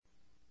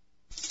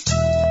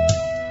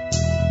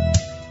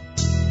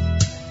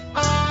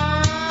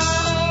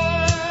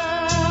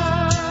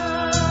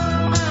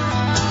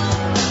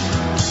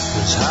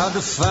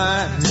hard to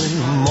find in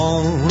the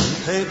morning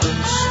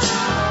papers.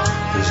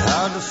 It's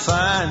hard to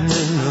find in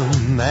the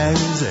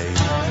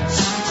magazines.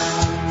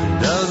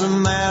 It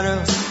doesn't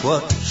matter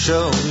what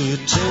show you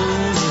tune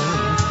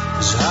in.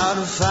 It's hard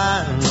to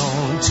find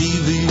on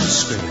TV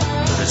screen,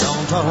 but it's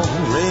on talk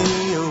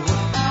radio.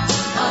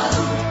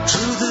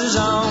 Truth is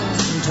on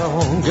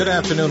talk. Good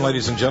afternoon,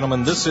 ladies and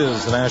gentlemen. This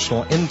is the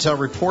National Intel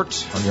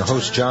Report. I'm your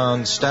host,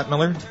 John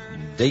Stadtmiller.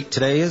 Date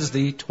today is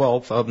the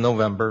 12th of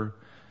November,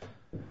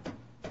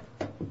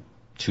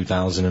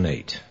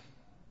 2008.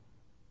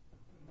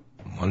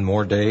 One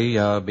more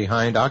day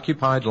behind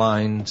occupied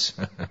lines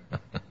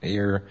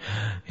here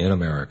in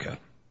America.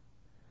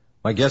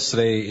 My guest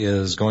today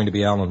is going to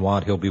be Alan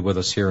Watt. He'll be with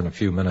us here in a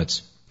few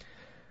minutes.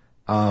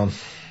 I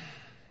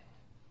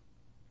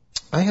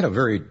had a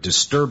very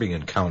disturbing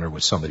encounter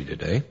with somebody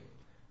today.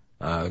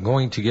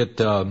 Going to get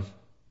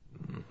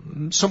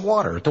some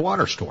water at the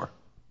water store.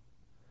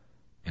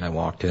 And I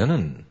walked in,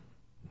 and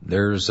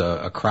there's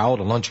a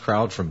lunch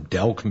crowd from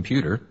Dell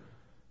Computer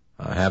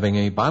having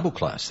a Bible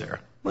class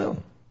there.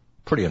 Well,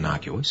 pretty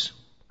innocuous.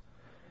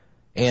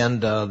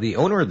 And the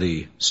owner of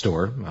the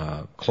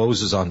store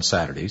closes on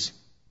Saturdays,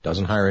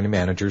 doesn't hire any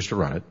managers to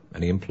run it,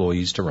 any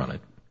employees to run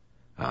it,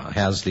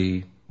 has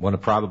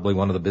probably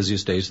one of the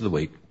busiest days of the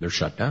week. They're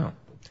shut down.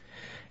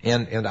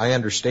 And I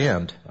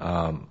understand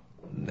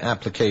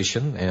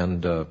application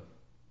and,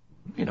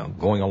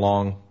 going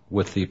along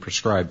with the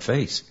prescribed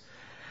face.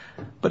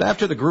 But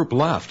after the group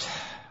left,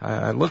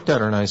 I looked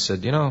at her and I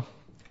said,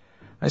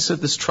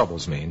 this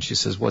troubles me. And she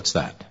says, what's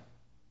that?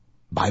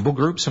 Bible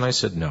groups? And I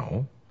said,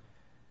 no.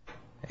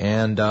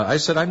 And I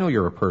said, I know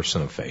you're a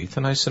person of faith.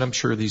 And I said, I'm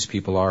sure these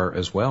people are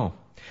as well.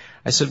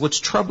 I said, what's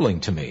troubling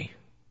to me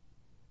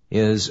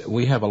is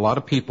we have a lot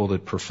of people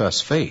that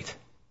profess faith,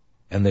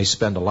 and they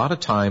spend a lot of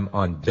time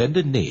on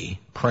bended knee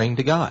praying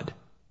to God.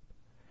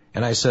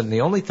 And I said, and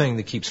the only thing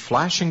that keeps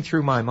flashing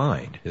through my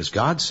mind is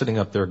God sitting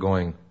up there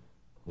going,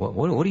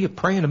 what are you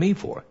praying to me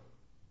for?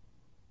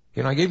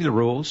 I gave you the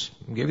rules,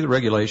 gave you the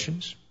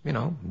regulations,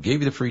 gave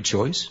you the free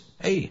choice.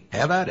 Hey,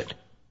 have at it.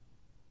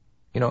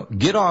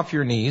 Get off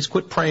your knees,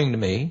 quit praying to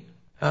me.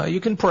 You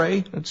can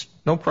pray. It's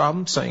no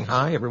problem saying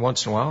hi every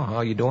once in a while.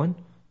 How you doing?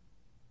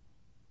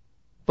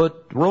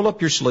 But roll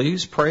up your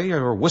sleeves, pray,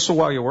 or whistle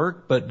while you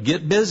work, but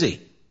get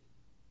busy.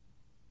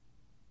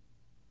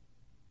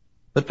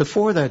 But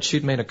before that,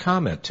 she'd made a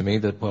comment to me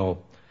that,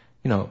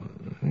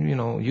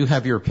 you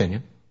have your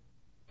opinion.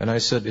 And I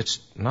said,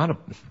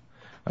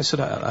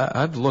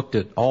 I've looked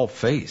at all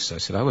faiths. I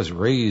said, I was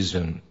raised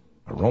in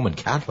a Roman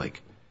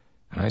Catholic.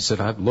 And I said,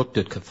 I've looked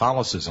at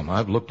Catholicism.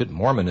 I've looked at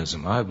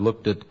Mormonism. I've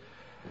looked at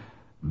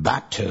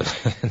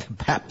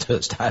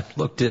Baptist. I've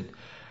looked at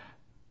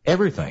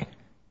everything.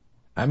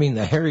 I mean,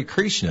 the Hare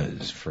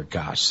Krishnas, for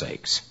gosh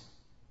sakes.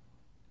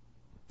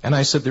 And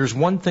I said, there's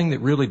one thing that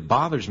really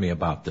bothers me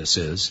about this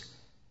is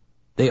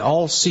they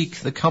all seek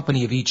the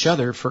company of each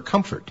other for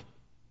comfort,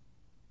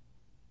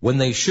 when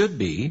they should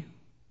be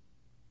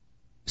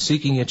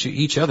seeking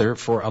each other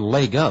for a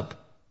leg up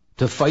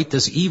to fight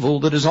this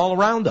evil that is all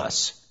around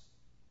us.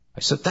 I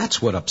said,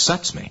 that's what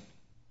upsets me.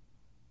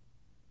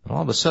 And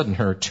all of a sudden,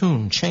 her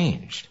tune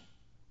changed.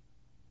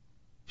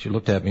 She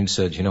looked at me and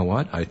said, you know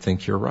what? I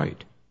think you're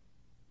right.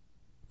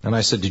 And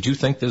I said, did you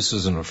think this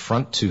is an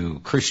affront to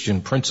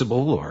Christian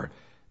principle or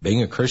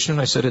being a Christian?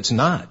 I said, it's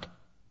not.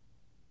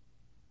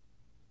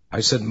 I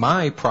said,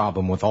 my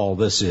problem with all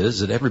this is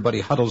that everybody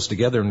huddles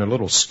together in their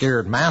little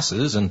scared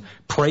masses and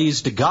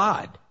prays to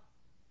God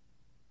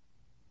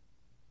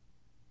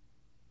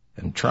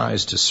and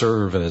tries to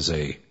serve as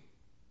a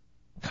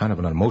kind of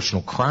an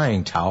emotional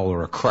crying towel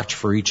or a crutch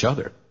for each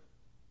other.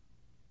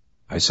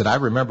 I said, I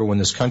remember when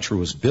this country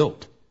was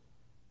built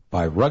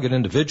by rugged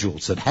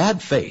individuals that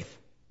had faith,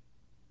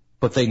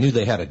 but they knew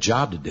they had a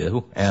job to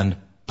do, and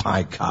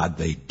by God,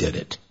 they did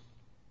it.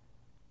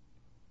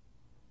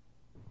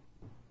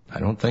 I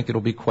don't think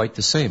it'll be quite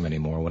the same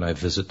anymore when I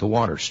visit the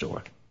water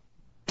store.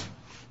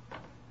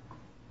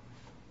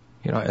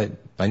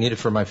 I need it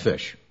for my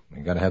fish. I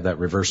got to have that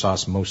reverse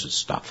osmosis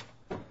stuff.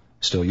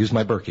 Still use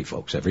my Berkey,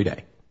 folks, every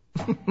day.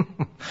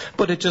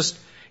 But it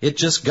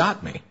just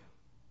got me.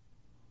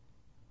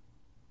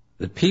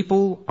 That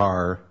people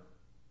are,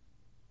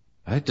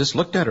 I just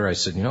looked at her, I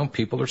said,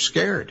 people are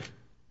scared.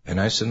 And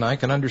I said, I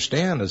can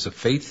understand as a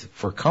faith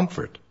for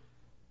comfort.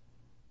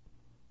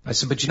 I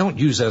said, but you don't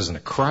use that as a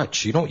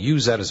crutch. You don't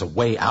use that as a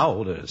way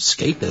out,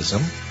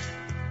 escapism.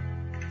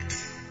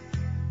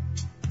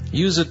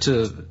 Use it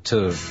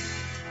to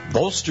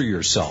bolster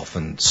yourself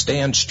and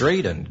stand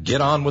straight and get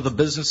on with the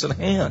business at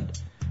hand.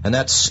 And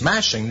that's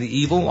smashing the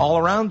evil all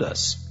around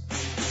us.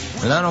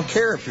 And I don't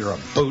care if you're a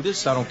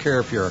Buddhist. I don't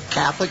care if you're a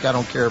Catholic. I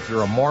don't care if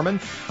you're a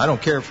Mormon. I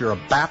don't care if you're a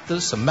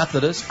Baptist, a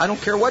Methodist. I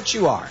don't care what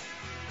you are.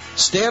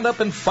 Stand up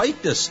and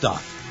fight this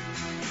stuff.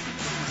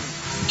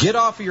 Get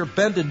off of your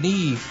bended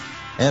knee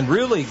and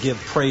really give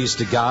praise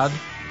to God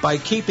by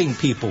keeping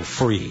people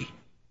free.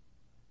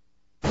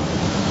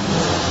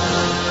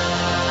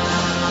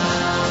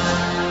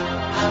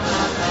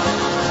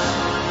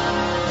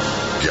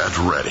 Get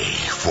ready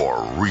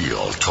for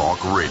Real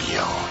Talk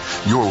Radio.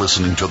 You're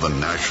listening to the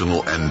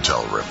National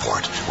Intel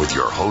Report with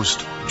your host,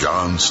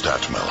 John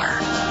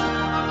Stadtmiller.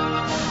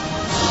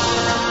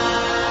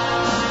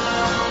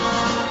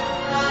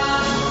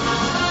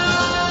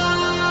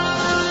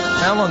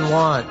 Alan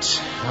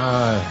Watt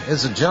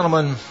is a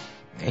gentleman.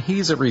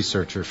 He's a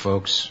researcher,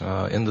 folks,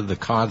 into the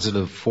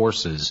causative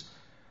forces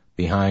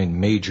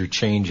behind major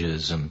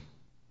changes in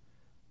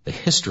the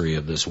history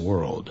of this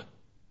world.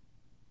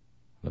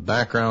 The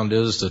background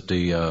is that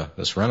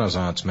this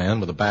Renaissance man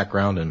with a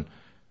background in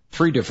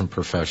 3 different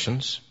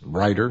professions: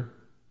 writer,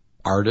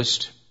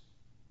 artist,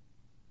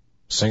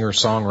 singer,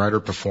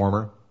 songwriter,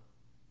 performer.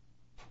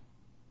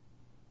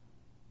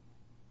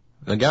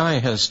 The guy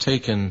has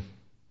taken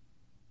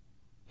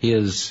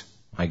his,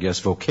 I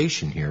guess,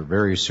 vocation here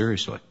very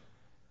seriously.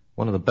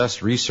 One of the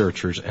best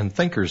researchers and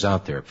thinkers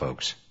out there,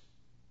 folks.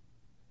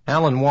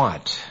 Alan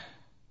Watt.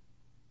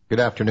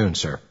 Good afternoon,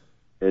 sir.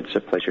 It's a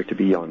pleasure to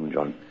be on,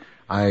 John.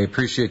 I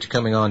appreciate you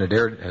coming on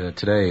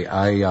today.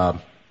 I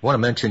want to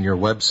mention your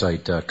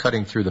website,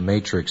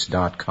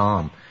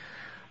 cuttingthroughthematrix.com.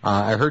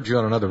 I heard you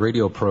on another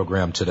radio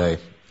program today,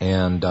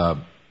 and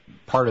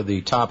part of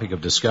the topic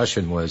of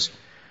discussion was,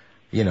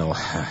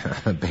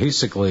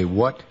 basically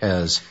what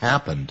has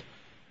happened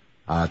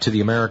to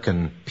the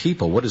American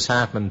people, what has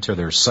happened to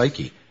their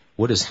psyche,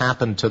 what has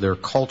happened to their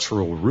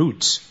cultural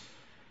roots.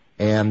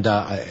 And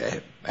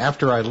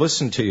after I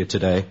listened to you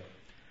today,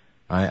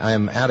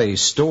 I'm at a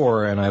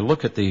store and I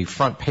look at the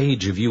front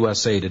page of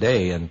USA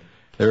Today, and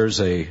there's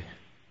a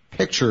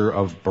picture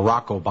of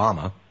Barack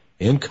Obama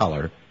in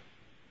color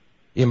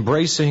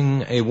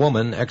embracing a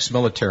woman,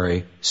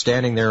 ex-military,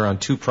 standing there on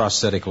 2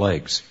 prosthetic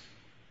legs.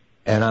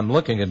 And I'm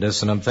looking at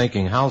this and I'm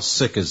thinking, how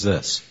sick is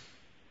this?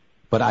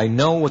 But I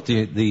know what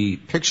the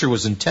picture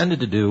was intended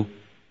to do.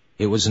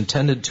 It was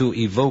intended to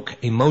evoke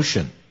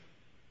emotion.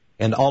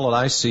 And all that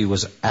I see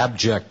was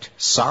abject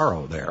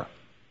sorrow there.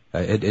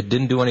 It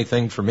didn't do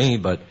anything for me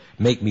but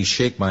make me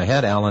shake my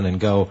head, Alan, and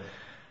go,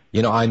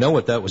 I know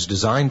what that was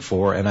designed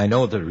for, and I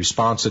know the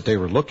response that they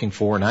were looking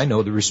for, and I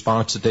know the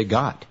response that they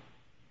got.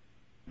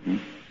 Yeah,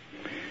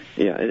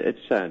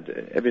 it's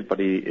sad.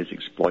 Everybody is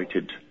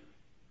exploited,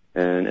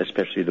 and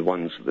especially the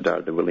ones that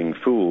are the willing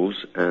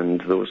fools, and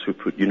those who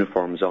put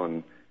uniforms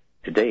on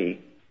today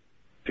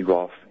to go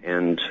off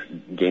and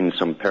gain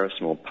some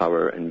personal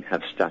power and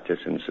have status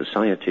in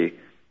society,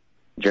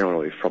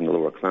 generally from the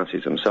lower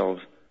classes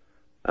themselves,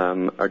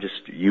 are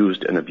just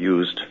used and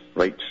abused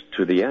right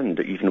to the end.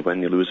 Even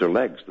when they lose their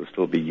legs, they'll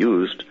still be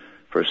used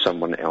for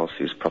someone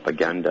else's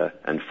propaganda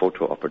and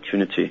photo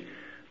opportunity,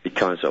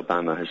 because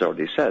Obama has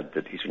already said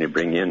that he's going to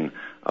bring in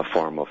a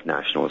form of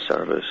national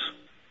service.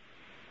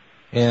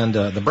 And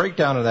the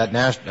breakdown of that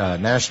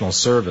national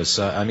service,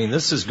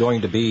 this is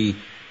going to be,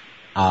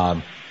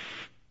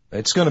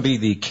 it's going to be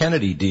the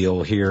Kennedy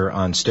deal here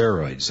on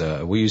steroids.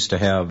 We used to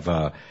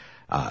have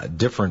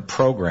different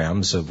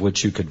programs of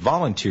which you could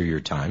volunteer your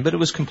time, but it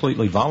was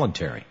completely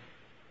voluntary.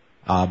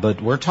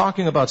 But we're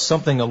talking about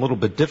something a little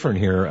bit different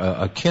here,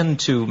 akin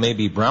to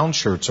maybe Brown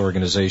Shirts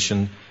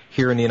organization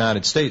here in the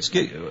United States.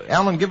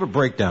 Alan, give a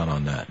breakdown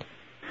on that.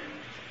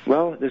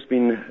 Well, there's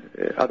been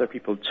other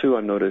people too.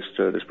 I've noticed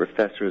there's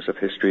professors of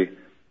history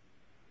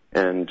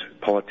and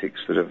politics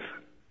that have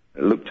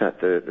looked at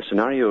the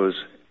scenarios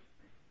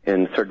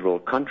in third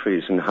world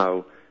countries and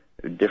how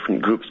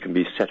different groups can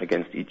be set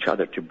against each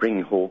other to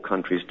bring whole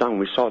countries down.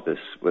 We saw this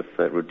with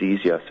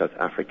Rhodesia, South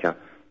Africa,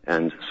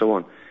 and so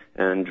on.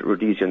 And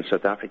Rhodesia and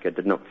South Africa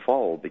did not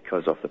fall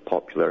because of the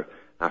popular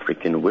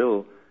African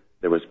will.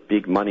 There was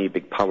big money,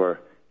 big power,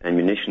 and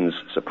munitions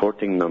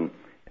supporting them,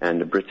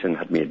 and Britain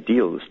had made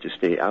deals to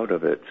stay out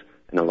of it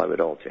and allow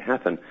it all to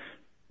happen.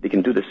 They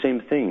can do the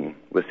same thing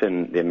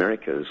within the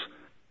Americas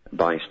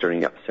by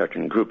stirring up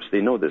certain groups.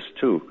 They know this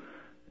too.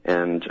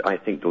 And I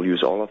think they'll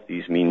use all of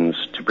these means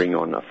to bring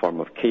on a form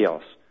of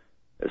chaos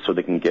so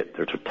they can get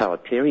their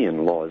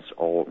totalitarian laws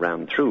all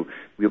rammed through.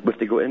 If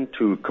they go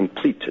into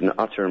complete and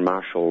utter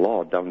martial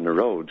law down the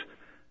road,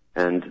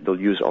 and they'll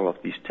use all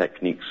of these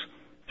techniques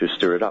to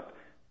stir it up.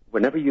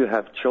 Whenever you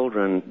have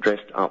children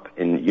dressed up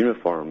in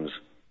uniforms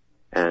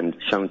and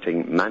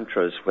shouting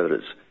mantras, whether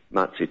it's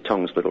Mao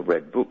Zedong's Little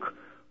Red Book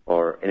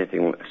or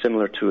anything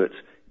similar to it,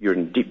 you're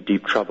in deep,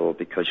 deep trouble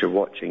because you're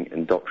watching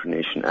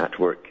indoctrination at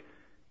work.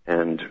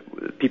 And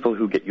people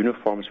who get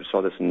uniforms, we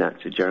saw this in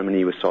Nazi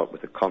Germany, we saw it with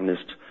the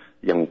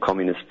young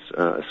communist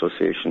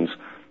associations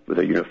with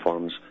their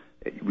uniforms.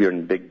 We're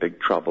in big, big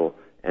trouble.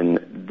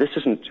 And this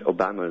isn't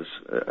Obama's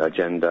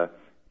agenda.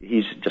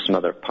 He's just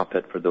another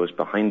puppet for those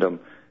behind him.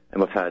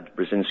 And we've had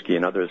Brzezinski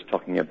and others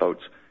talking about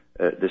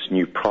this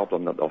new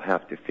problem that they'll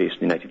have to face in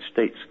the United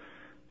States.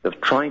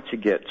 They've tried to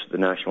get the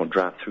national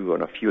draft through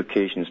on a few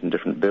occasions in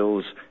different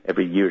bills.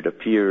 Every year it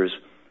appears.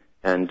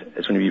 And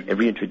it's going to be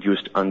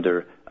reintroduced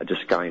under a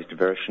disguised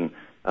version.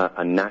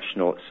 A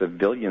national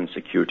civilian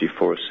security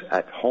force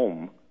at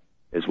home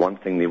is one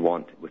thing they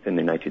want within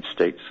the United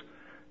States.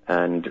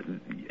 And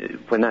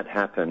when that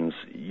happens,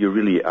 you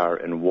really are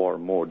in war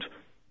mode.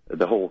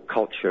 The whole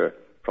culture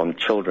from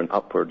children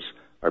upwards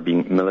are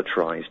being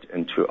militarized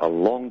into a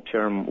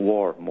long-term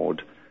war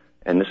mode,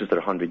 and this is their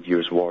 100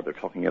 years war they're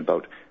talking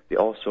about. They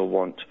also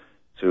want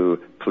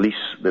to police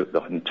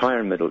the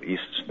entire Middle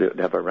East.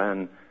 They have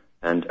Iran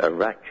and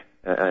Iraq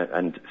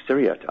and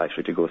Syria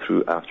actually to go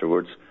through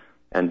afterwards,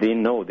 and they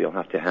know they'll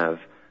have to have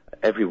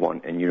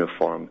everyone in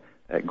uniform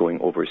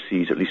going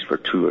overseas at least for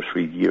 2 or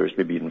 3 years,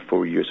 maybe even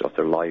 4 years of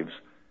their lives.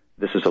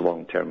 This is a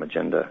long-term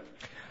agenda.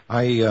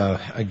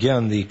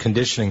 Again, the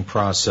conditioning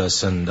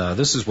process, and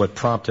this is what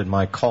prompted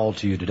my call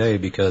to you today,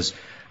 because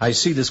I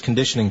see this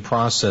conditioning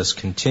process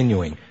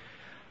continuing.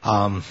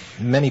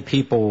 Many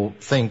people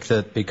think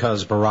that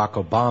because Barack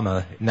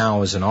Obama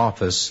now is in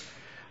office,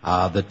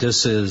 that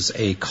this is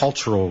a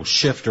cultural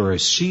shift or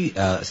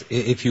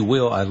if you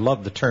will, I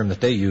love the term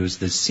that they use,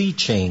 the sea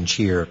change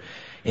here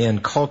in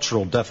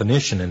cultural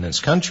definition in this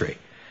country.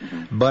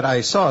 But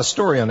I saw a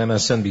story on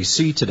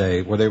MSNBC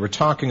today where they were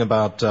talking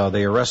about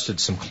they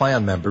arrested some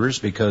Klan members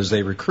because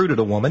they recruited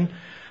a woman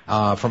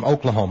from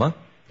Oklahoma,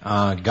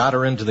 got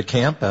her into the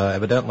camp.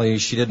 Evidently,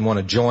 she didn't want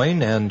to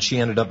join, and she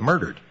ended up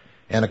murdered.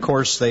 And, of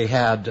course, they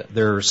had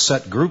their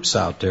set groups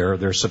out there,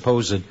 their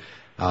supposed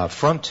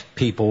front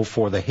people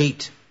for the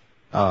hate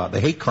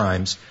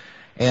crimes.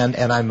 And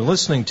I'm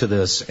listening to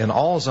this, and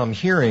all I'm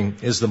hearing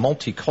is the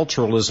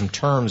multiculturalism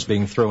terms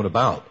being thrown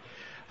about.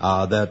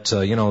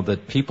 That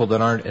people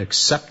that aren't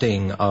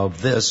accepting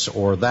of this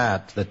or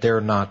that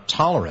they're not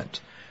tolerant,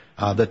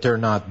 that they're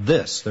not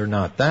this, they're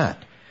not that.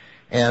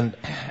 And,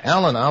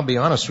 Alan, I'll be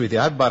honest with you,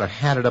 I've about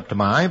had it up to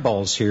my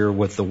eyeballs here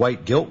with the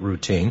white guilt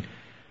routine.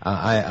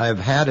 I've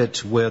had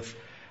it with,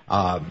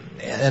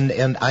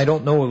 and I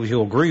don't know if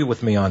you'll agree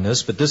with me on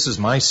this, but this is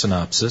my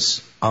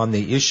synopsis on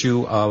the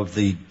issue of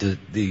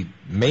the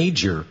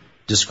major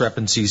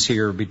discrepancies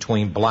here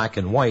between black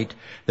and white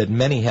that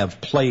many have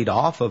played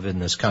off of in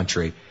this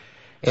country.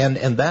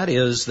 And that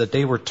is that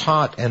they were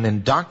taught and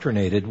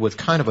indoctrinated with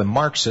kind of a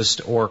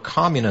Marxist or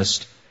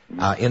communist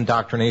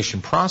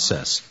indoctrination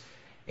process.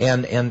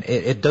 And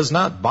it does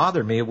not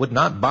bother me, it would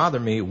not bother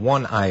me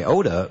one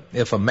iota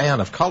if a man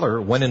of color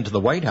went into the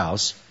White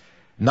House,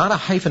 not a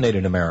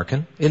hyphenated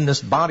American. In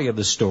this body of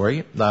the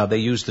story, they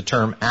use the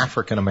term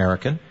African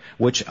American,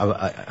 which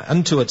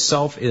unto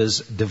itself is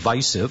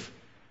divisive.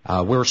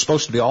 We're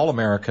supposed to be all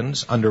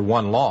Americans under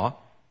one law,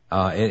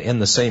 in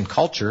the same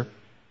culture.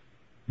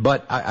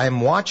 But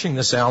I'm watching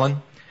this,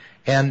 Alan,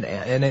 and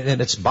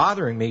it's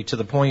bothering me to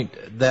the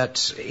point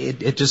that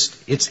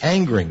it's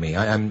angering me.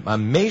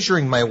 I'm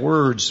measuring my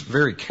words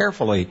very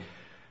carefully,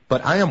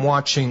 but I am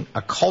watching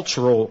a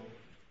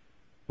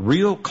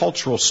real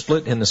cultural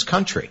split in this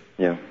country.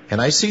 Yeah.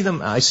 And I see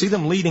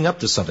them leading up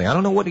to something. I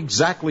don't know what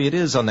exactly it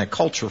is on that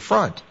culture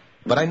front,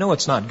 but I know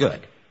it's not good.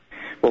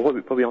 Well,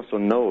 what we also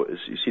know is,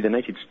 you see, the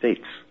United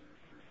States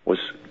was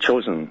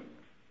chosen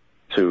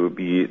to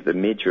be the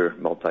major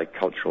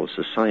multicultural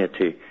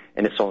society,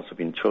 and it's also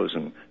been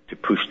chosen to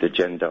push the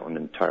agenda on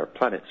the entire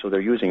planet. So they're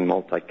using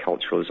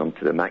multiculturalism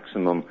to the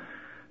maximum.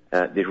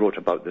 They wrote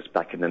about this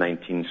back in the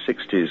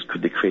 1960s.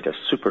 Could they create a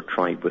super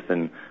tribe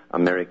within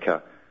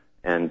America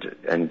and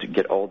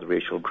get all the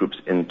racial groups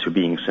into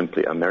being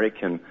simply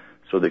American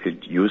so they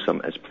could use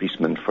them as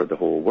policemen for the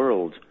whole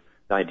world?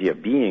 The idea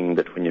being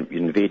that when you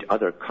invade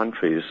other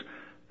countries,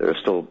 they're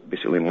still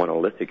basically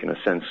monolithic in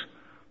a sense,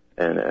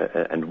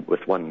 and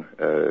with one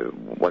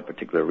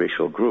particular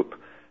racial group,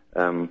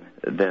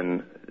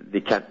 then they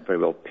can't very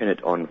well pin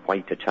it on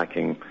white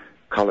attacking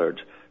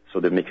colored, so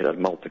they make it a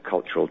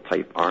multicultural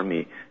type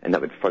army, and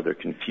that would further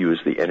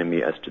confuse the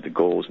enemy as to the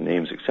goals,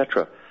 names,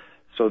 etc.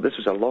 So this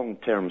is a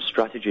long-term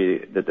strategy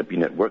that they've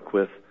been at work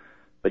with,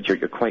 but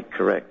you're quite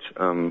correct.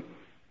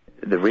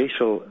 The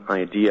racial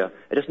idea,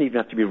 it doesn't even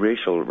have to be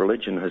racial.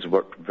 Religion has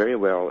worked very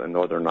well in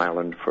Northern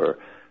Ireland for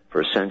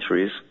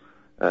centuries.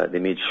 They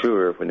made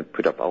sure when they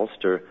put up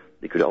Ulster,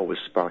 they could always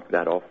spark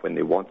that off when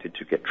they wanted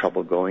to get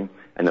trouble going,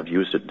 and have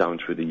used it down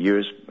through the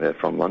years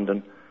from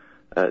London.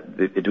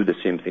 They do the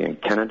same thing in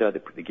Canada.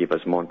 They gave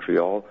us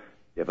Montreal.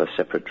 They have a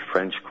separate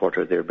French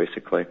quarter there,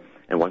 basically.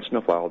 And once in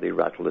a while, they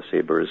rattle the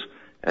sabers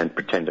and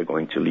pretend they're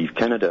going to leave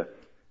Canada.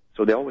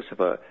 So they always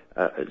have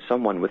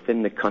someone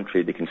within the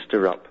country they can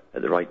stir up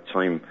at the right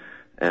time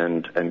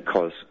and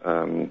cause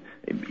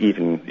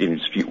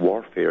even street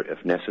warfare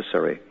if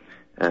necessary.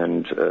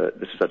 And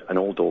this is an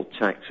old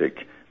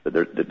tactic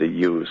that they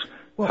use.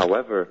 Well,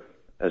 however,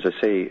 as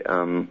I say,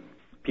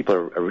 people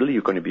are really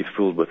going to be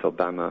fooled with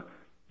Obama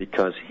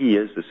because he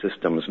is the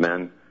system's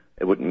man.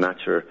 It wouldn't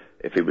matter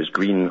if he was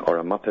green or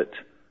a Muppet.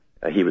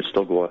 He would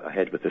still go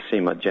ahead with the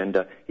same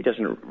agenda. He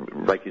doesn't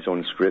write his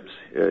own scripts.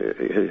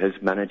 His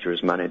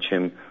managers manage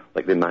him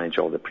like they manage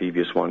all the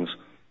previous ones.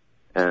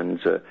 And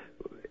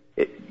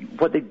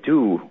what they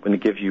do when they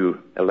give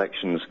you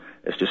elections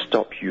is to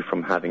stop you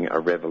from having a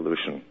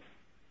revolution.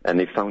 And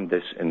they found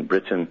this in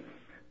Britain,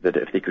 that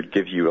if they could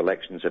give you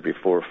elections every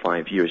 4 or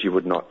 5 years, you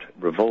would not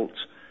revolt.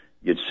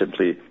 You'd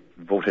simply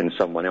vote in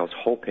someone else,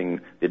 hoping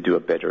they'd do a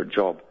better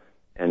job.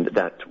 And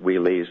that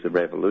waylays the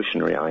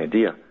revolutionary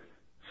idea.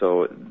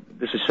 So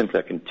this is simply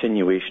a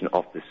continuation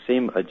of the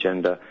same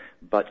agenda,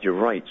 but you're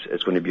right,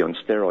 it's going to be on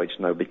steroids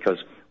now, because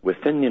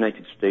within the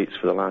United States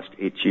for the last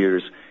 8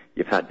 years,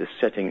 you've had the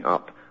setting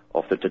up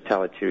of the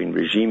totalitarian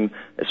regime.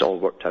 It's all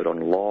worked out on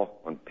law,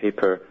 on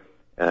paper.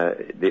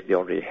 They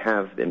already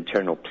have the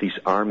internal police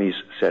armies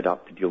set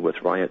up to deal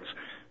with riots.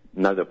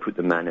 Now they'll put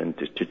the man in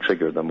to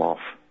trigger them off.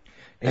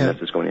 And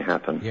this is going to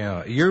happen.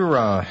 Yeah,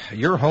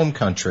 your home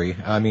country,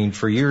 I mean,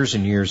 for years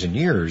and years and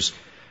years,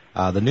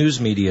 the news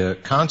media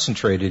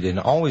concentrated in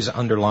always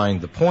underlying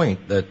the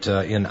point that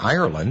in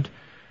Ireland,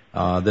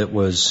 that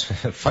was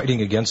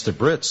fighting against the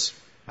Brits,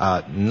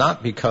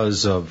 not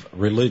because of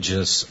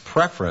religious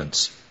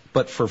preference,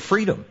 but for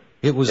freedom.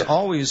 It was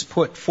always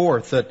put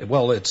forth that,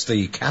 well, it's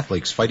the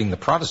Catholics fighting the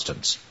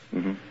Protestants.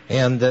 Mm-hmm.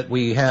 And that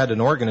we had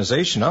an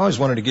organization. I always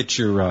wanted to get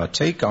your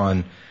take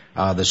on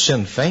the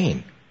Sinn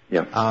Féin.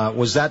 Yeah.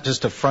 Was that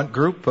just a front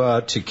group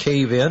to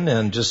cave in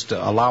and just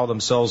allow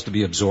themselves to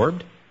be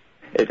absorbed?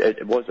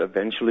 It was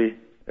eventually.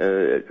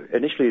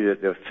 Initially,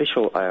 the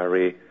official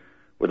IRA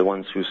were the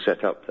ones who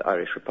set up the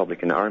Irish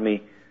Republican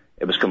Army.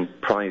 It was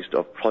comprised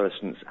of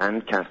Protestants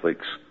and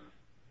Catholics,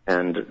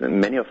 and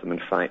many of them,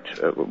 in fact,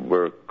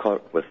 were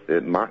caught with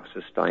the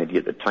Marxist idea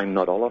at the time.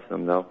 Not all of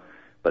them, though,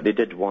 but they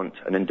did want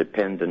an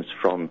independence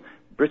from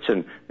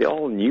Britain. They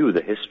all knew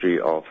the history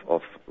of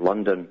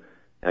London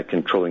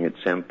controlling its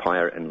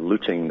empire and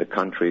looting the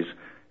countries,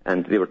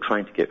 and they were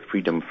trying to get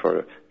freedom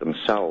for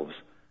themselves.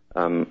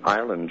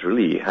 Ireland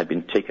really had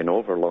been taken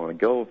over long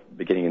ago,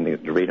 beginning in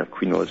the reign of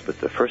Queen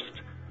Elizabeth I,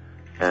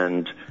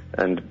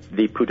 and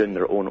they put in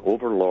their own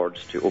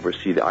overlords to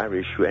oversee the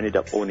Irish, who ended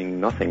up owning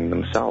nothing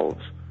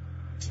themselves.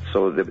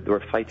 So they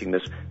were fighting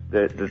this.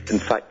 In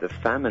fact, the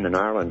famine in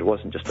Ireland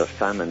wasn't just a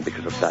famine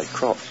because of bad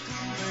crops.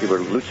 They were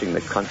looting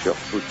the country of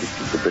food to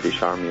keep the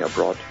British Army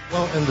abroad.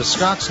 Well, and the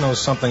Scots know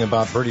something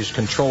about British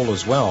control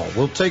as well.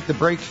 We'll take the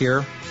break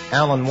here.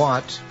 Alan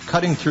Watt,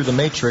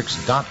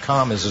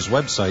 cuttingthroughthematrix.com is his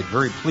website.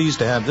 Very pleased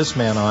to have this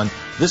man on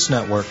this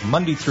network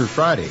Monday through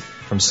Friday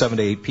from 7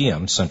 to 8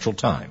 p.m. Central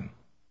Time.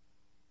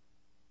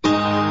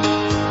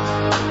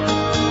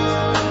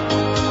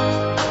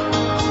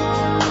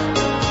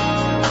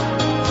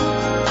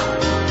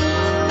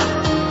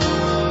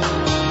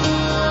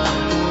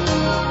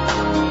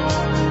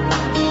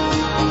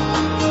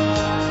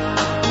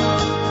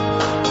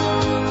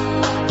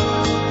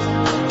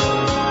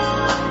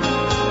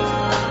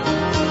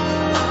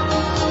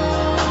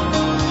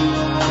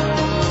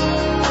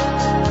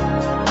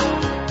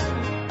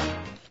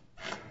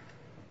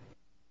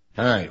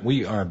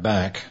 We are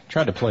back.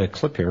 Tried to play a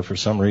clip here for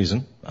some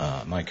reason.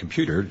 My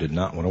computer did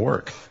not want to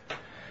work.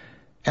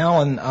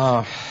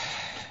 Alan,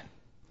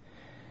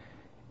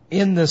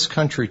 in this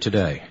country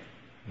today,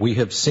 we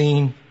have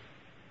seen,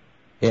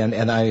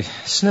 and I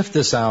sniffed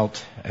this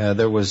out,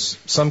 there was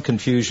some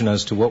confusion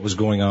as to what was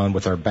going on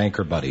with our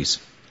banker buddies.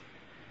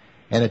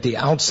 And at the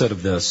outset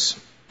of this,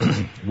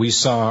 we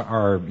saw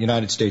our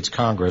United States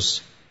Congress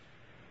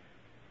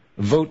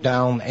vote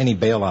down any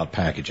bailout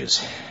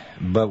packages.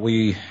 But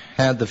we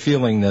had the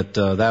feeling that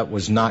that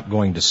was not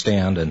going to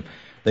stand, and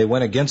they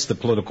went against the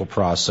political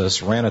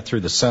process, ran it through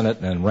the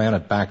Senate, and ran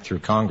it back through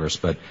Congress.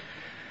 But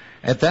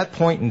at that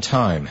point in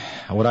time,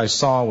 what I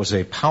saw was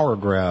a power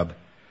grab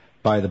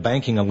by the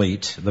banking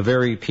elite, the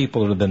very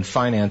people that have been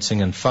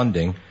financing and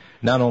funding,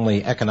 not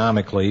only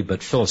economically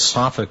but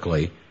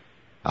philosophically,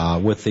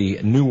 with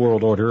the New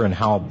World Order and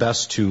how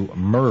best to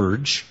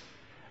merge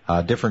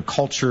different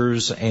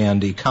cultures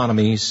and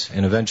economies,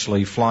 and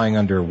eventually flying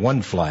under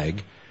one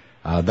flag,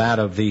 that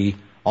of the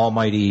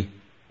almighty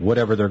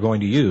whatever they're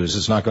going to use.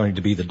 It's not going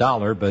to be the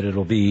dollar, but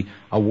it'll be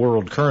a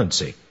world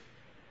currency.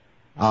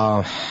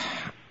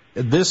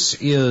 This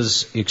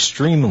is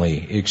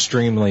extremely,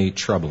 extremely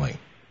troubling.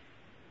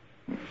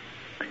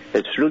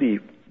 It's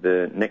really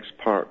the next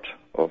part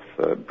of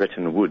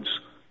Bretton Woods.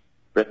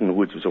 Bretton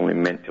Woods was only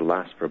meant to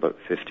last for about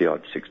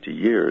 50-odd, 60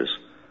 years.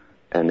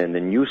 And then the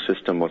new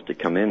system was to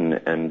come in,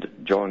 and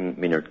John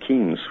Maynard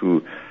Keynes,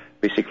 who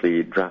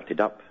basically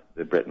drafted up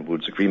the Bretton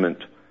Woods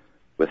Agreement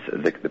with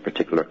the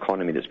particular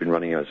economy that's been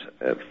running us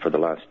for the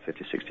last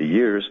 50, 60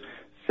 years,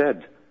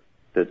 said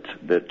that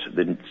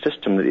the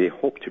system that they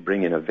hope to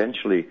bring in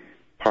eventually,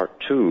 part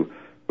two,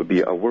 would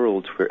be a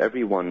world where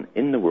everyone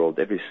in the world,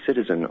 every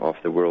citizen of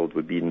the world,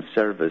 would be in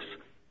service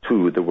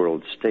to the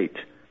world state.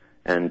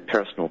 And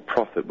personal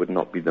profit would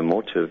not be the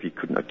motive. You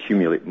couldn't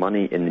accumulate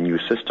money in the new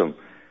system.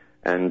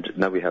 And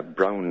now we have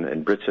Brown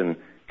in Britain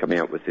coming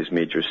out with his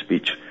major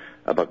speech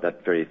about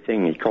that very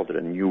thing. He called it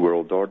a new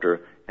world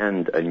order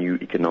and a new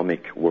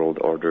economic world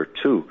order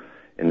too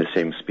in the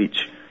same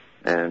speech.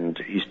 And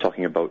he's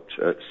talking about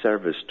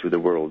service to the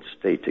world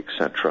state,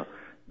 etc.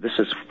 This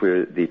is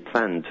where they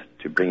planned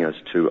to bring us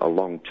to a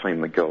long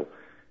time ago.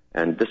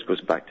 And this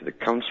goes back to the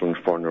Council on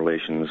Foreign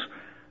Relations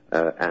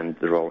and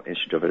the Royal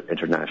Institute of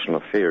International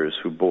Affairs,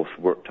 who both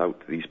worked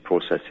out these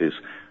processes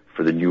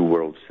for the new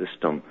world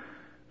system.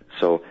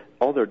 So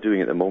all they're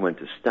doing at the moment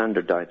is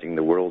standardizing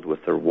the world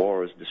with their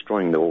wars,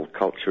 destroying the old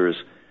cultures,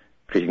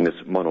 creating this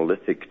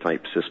monolithic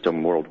type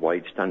system,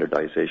 worldwide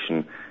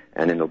standardization,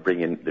 and then they'll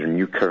bring in their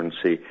new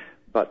currency.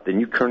 But the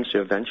new currency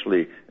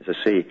eventually, as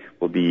I say,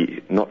 will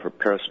be not for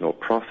personal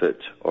profit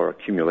or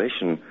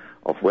accumulation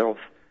of wealth.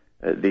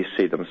 They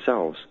say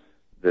themselves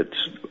that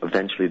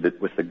eventually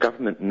with the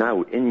government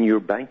now in your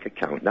bank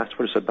account, that's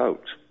what it's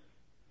about.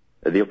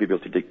 They'll be able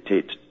to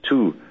dictate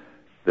to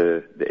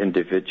the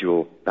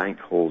individual bank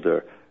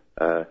holder,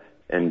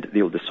 and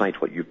they'll decide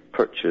what you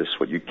purchase,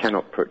 what you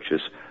cannot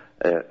purchase,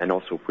 and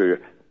also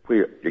where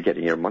you're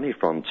getting your money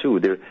from, too.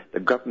 The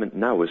government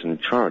now is in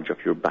charge of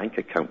your bank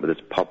account with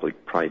its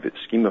public-private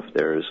scheme of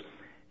theirs,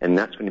 and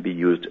that's going to be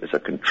used as a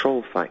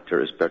control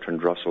factor, as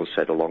Bertrand Russell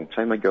said a long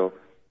time ago,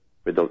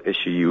 where they'll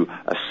issue you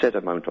a set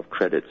amount of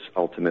credits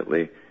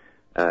ultimately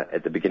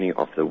at the beginning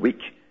of the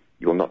week.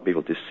 You will not be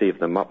able to save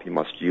them up. You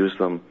must use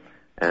them.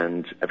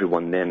 And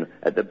everyone then,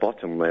 at the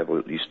bottom level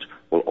at least,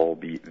 will all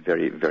be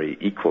very, very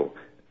equal,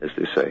 as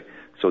they say.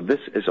 So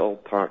this is all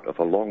part of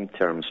a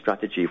long-term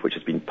strategy which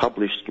has been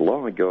published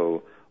long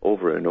ago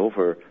over and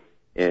over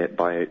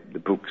by the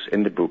books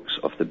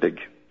of the big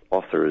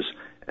authors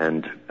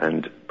and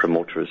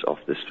promoters of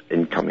this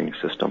incoming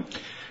system.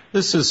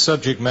 This is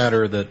subject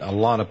matter that a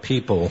lot of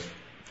people,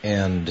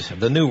 and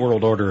the New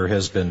World Order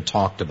has been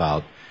talked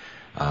about.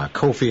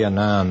 Kofi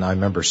Annan, I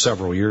remember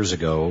several years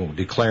ago,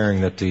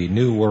 declaring that the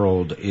New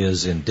World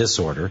is in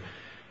disorder.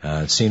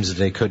 It seems that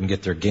they couldn't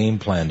get their game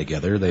plan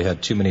together. They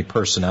had too many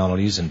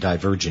personalities and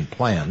divergent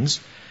plans.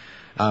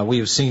 We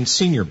have seen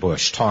Senior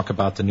Bush talk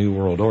about the New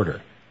World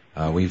Order.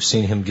 We've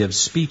seen him give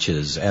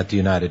speeches at the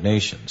United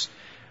Nations.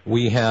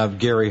 We have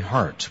Gary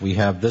Hart. We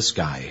have this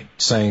guy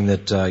saying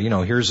that,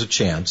 here's a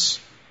chance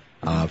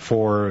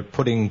for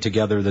putting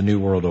together the New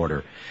World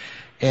Order.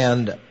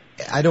 And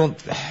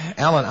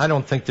Alan, I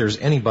don't think there's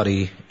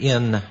anybody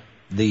in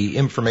the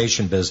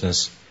information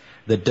business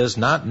that does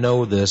not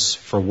know this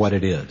for what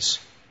it is.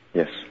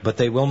 Yes. But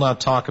they will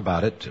not talk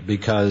about it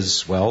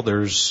because, well,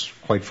 there's,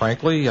 quite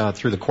frankly,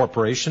 through the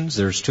corporations,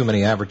 there's too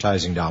many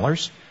advertising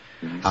dollars.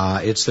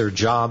 It's their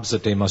jobs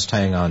that they must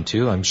hang on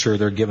to. I'm sure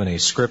they're given a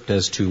script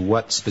as to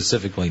what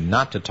specifically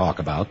not to talk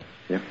about.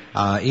 Yeah.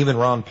 Even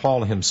Ron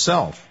Paul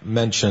himself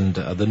mentioned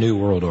the New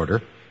World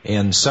Order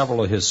in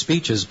several of his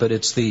speeches, but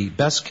it's the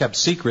best-kept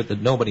secret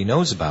that nobody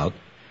knows about.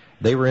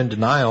 They were in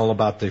denial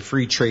about the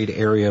free trade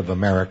area of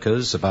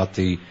Americas, about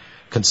the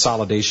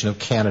consolidation of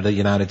Canada,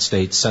 United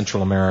States,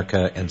 Central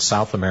America, and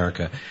South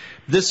America.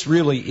 This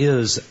really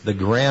is the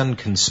grand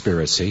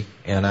conspiracy,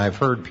 and I've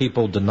heard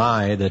people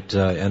deny that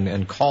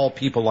and call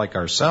people like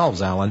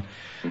ourselves, Alan,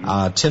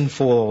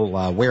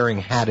 tinfoil wearing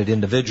hatted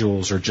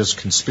individuals or just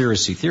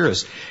conspiracy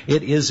theorists.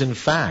 It is, in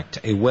fact,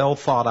 a well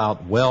thought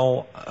out,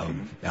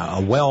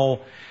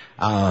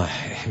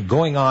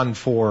 going on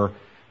for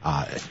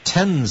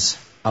tens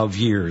of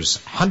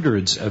years,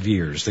 hundreds of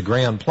years, the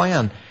grand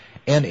plan,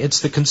 and it's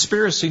the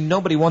conspiracy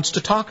nobody wants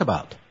to talk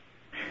about.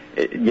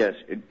 Yes,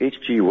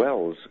 H.G.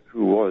 Wells,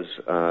 who was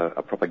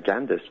a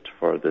propagandist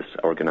for this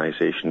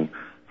organization,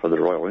 for the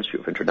Royal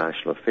Institute of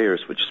International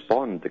Affairs, which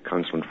spawned the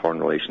Council on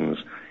Foreign Relations,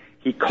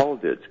 he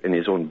called it, in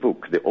his own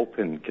book, the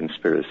open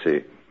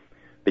conspiracy,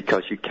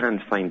 because you can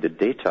find the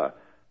data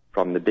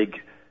from the big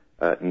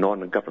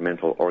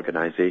non-governmental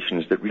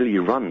organizations that really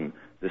run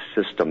the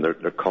system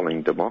they're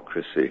calling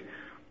democracy.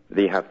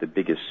 They have the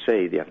biggest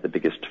say, they have the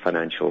biggest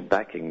financial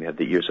backing, they have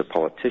the ears of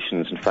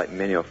politicians. In fact,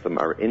 many of them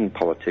are in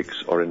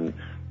politics or in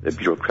the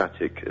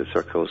bureaucratic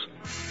circles.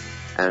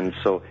 And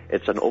so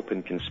it's an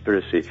open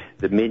conspiracy.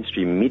 The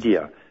mainstream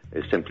media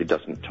simply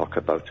doesn't talk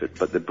about it,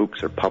 but the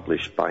books are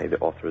published by the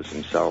authors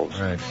themselves.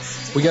 Right.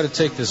 We got to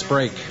take this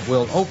break.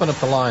 We'll open up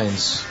the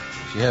lines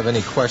if you have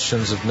any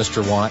questions of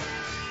Mr. Watt.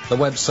 The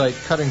website,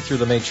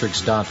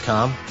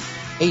 cuttingthroughthematrix.com,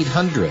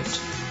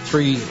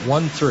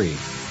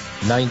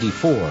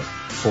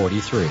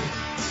 800-313-9443.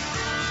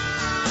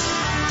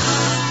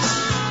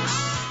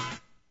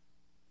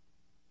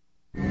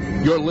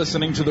 You're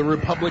listening to the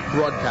Republic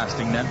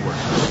Broadcasting Network,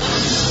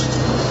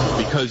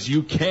 because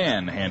you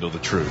can handle the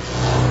truth.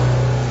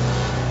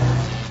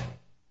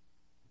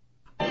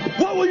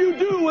 What will you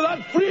do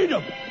without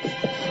freedom?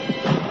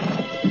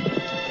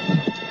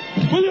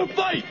 Will you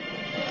fight?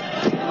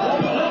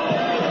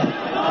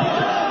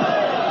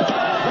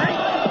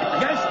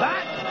 Against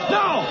that?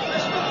 No!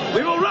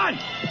 We will run!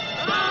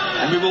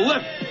 And we will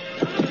live.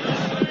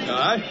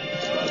 Aye.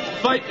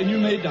 Fight and you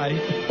may die.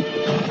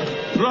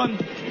 Run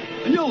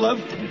and you'll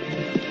live.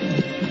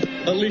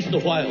 At least a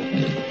while.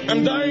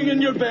 And dying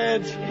in your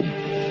beds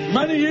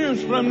many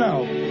years from now.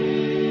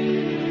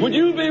 Would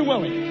you be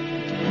willing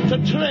to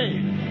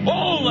trade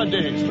all the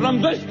days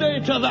from this day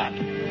to that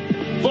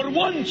for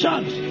one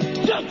chance,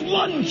 just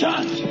one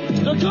chance,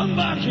 to come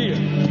back here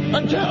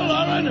and tell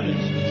our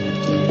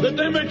enemies that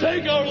they may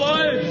take our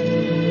lives,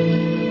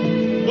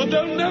 but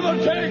they'll never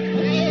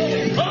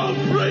take our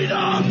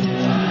freedom?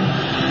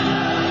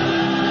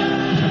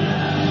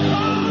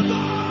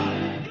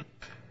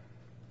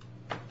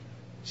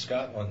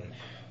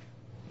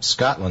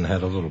 Scotland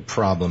had a little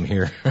problem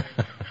here.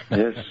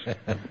 Yes.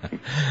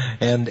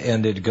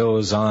 and it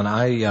goes on.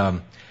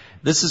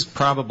 This is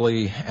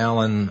probably,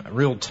 Alan,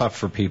 real tough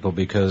for people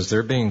because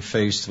they're being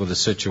faced with a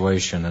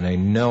situation and they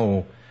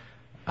know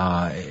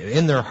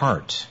in their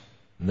heart,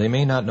 they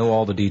may not know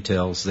all the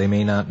details, they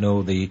may not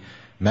know the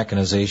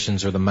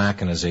mechanizations or the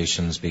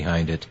machinations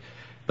behind it,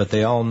 but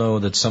they all know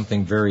that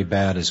something very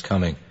bad is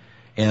coming.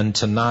 And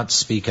to not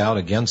speak out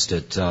against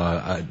it,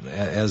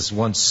 as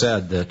once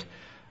said, that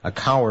a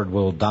coward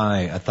will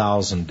die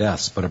 1,000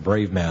 deaths, but a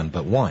brave man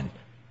but one.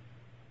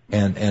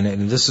 And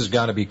this has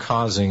got to be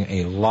causing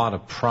a lot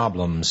of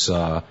problems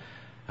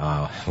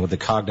with the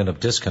cognitive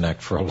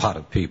disconnect for a lot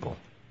of people.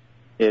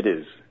 It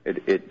is.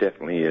 It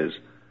definitely is.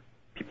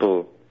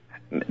 People,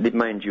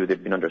 mind you,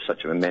 they've been under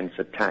such an immense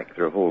attack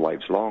their whole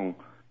lives long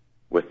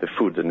with the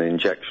food and the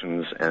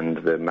injections and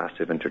the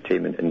massive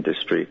entertainment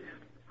industry,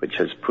 which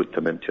has put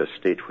them into a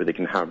state where they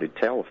can hardly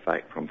tell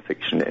fact from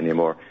fiction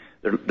anymore.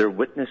 They're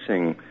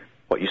witnessing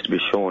what used to be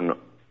shown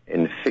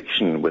in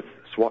fiction with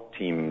SWAT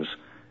teams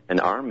and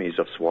armies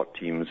of SWAT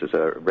teams as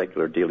a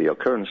regular daily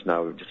occurrence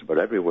now just about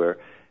everywhere,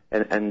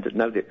 and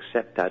now they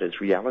accept that as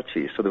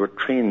reality. So they were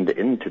trained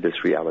into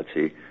this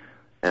reality,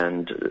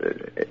 and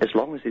as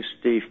long as they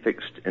stay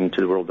fixed into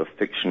the world of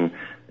fiction,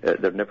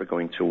 they're never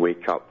going to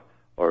wake up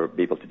or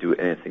be able to do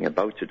anything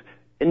about it.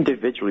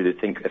 Individually, they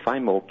think, if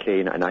I'm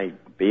okay and I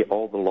obey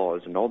all the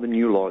laws and all the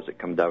new laws that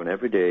come down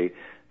every day,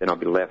 then I'll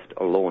be left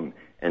alone.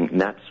 And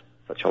that's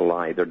such a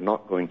lie. They're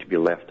not going to be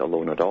left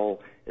alone at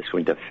all. It's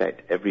going to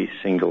affect every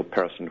single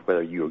person,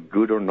 whether you're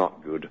good or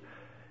not good.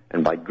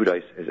 And by good,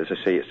 as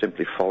I say, it's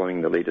simply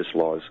following the latest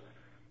laws.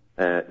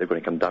 They're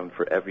going to come down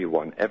for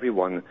everyone.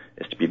 Everyone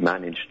is to be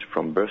managed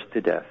from birth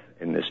to death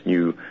in this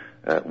new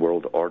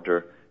world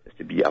order. It's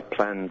to be a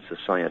planned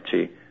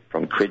society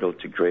from cradle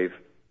to grave.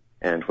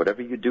 And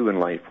whatever you do in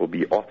life will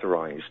be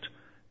authorized.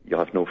 You'll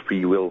have no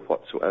free will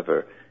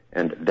whatsoever.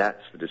 And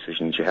that's the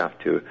decisions you have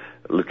to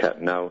look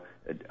at now.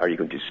 Are you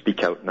going to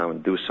speak out now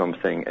and do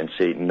something and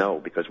say no?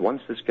 Because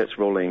once this gets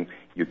rolling,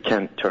 you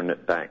can't turn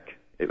it back.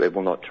 It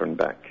will not turn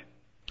back.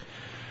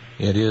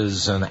 It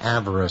is an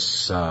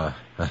avarice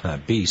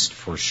beast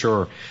for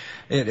sure.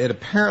 It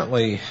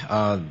apparently,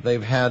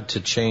 they've had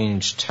to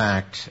change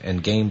tact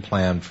and game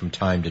plan from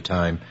time to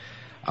time.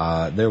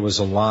 There was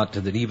a lot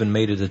that even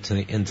made it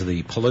into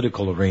the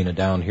political arena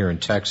down here in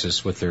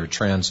Texas with their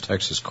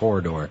Trans-Texas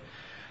Corridor.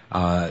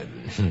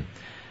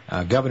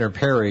 Governor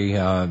Perry,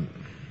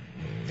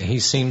 he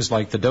seems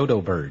like the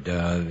dodo bird.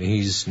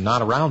 He's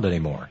not around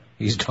anymore.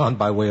 He's gone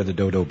by way of the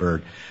dodo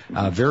bird.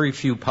 Very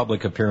few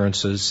public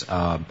appearances.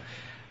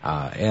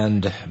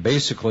 And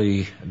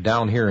basically,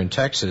 down here in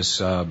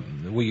Texas,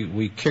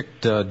 we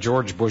kicked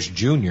George Bush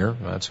Jr.,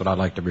 that's what I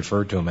like to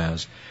refer to him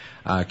as,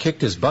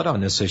 kicked his butt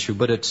on this issue,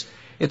 but it's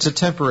a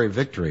temporary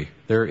victory.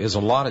 There is a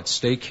lot at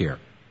stake here.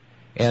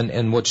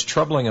 And what's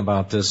troubling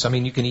about this, I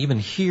mean, you can even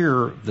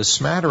hear the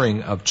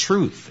smattering of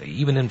truth,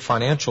 even in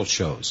financial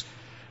shows,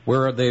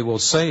 where they will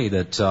say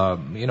that,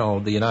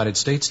 the United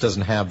States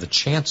doesn't have the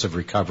chance of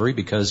recovery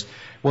because,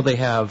 well, they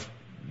have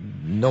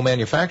no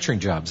manufacturing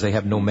jobs. They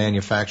have no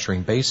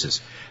manufacturing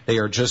bases. They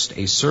are just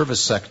a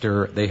service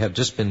sector. They have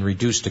just been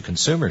reduced to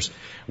consumers.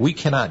 We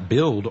cannot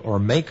build or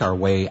make our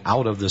way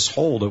out of this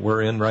hole that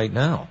we're in right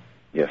now.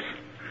 Yes.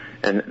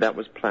 And that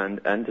was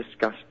planned and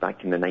discussed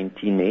back in the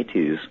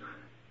 1980s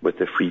with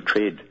the free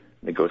trade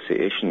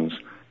negotiations.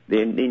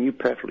 They knew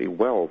perfectly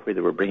well where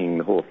they were bringing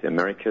the whole of the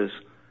Americas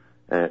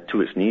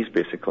to its knees,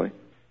 basically.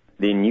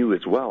 They knew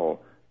as well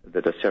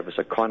that a service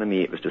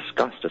economy, it was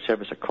discussed, a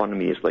service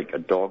economy is like a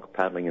dog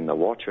paddling in the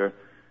water.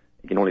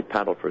 You can only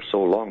paddle for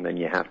so long, then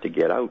you have to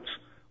get out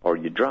or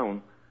you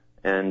drown.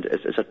 And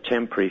it's a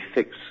temporary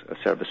fix, a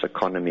service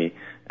economy,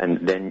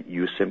 and then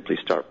you simply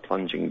start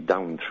plunging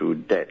down through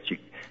debt.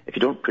 If you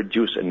don't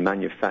produce and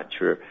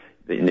manufacture,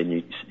 then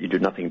you do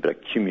nothing but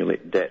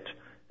accumulate debt,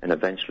 and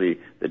eventually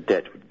the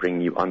debt would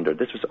bring you under.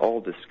 This was all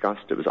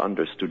discussed. It was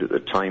understood at the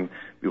time.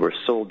 We were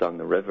sold down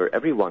the river.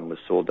 Everyone was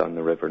sold down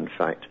the river, in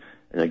fact,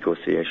 in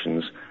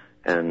negotiations,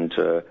 and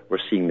we're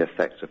seeing the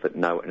effects of it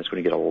now, and it's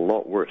going to get a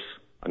lot worse,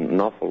 an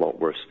awful lot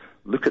worse.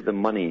 Look at the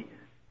money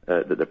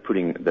that they're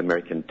putting the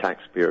American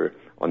taxpayer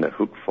on the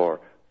hook for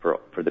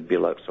the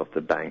bailouts of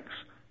the banks,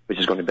 which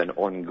is going to be an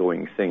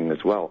ongoing thing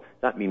as well.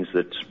 That means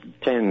that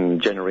 10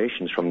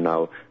 generations from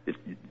now, the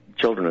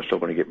children are still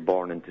going to get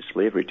born into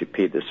slavery to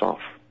pay this off.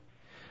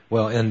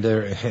 Well, and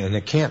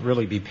it can't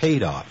really be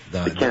paid off.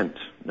 It can't,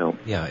 no.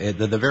 Yeah,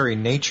 the very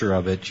nature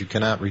of it, you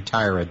cannot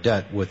retire a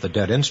debt with a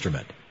debt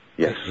instrument.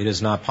 Yes. It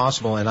is not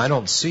possible, and I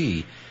don't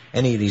see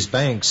any of these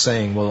banks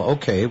saying, well,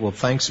 okay, well,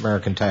 thanks,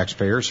 American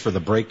taxpayers, for the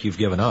break you've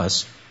given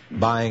us,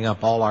 buying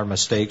up all our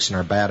mistakes and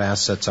our bad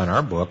assets on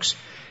our books.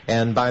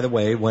 And by the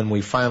way, when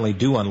we finally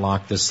do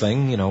unlock this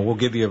thing, we'll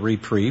give you a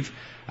reprieve.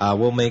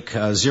 We'll make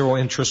zero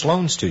interest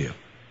loans to you.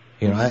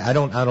 I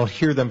don't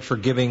hear them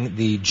forgiving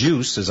the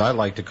juice, as I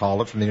like to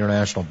call it, from the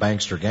international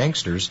bankster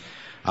gangsters,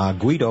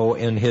 Guido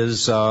and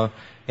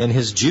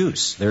his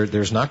juice.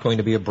 There's not going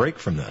to be a break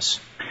from this.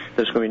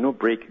 There's going to be no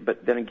break,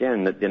 but then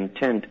again, the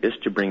intent is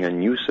to bring a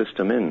new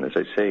system in, as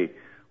I say,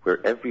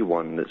 where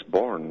everyone that's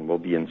born will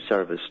be in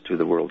service to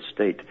the world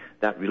state.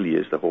 That really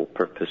is the whole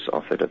purpose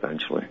of it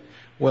eventually.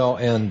 Well,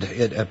 and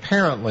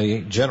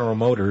apparently General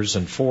Motors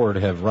and Ford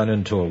have run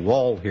into a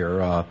wall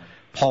here.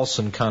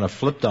 Paulson kind of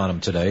flipped on them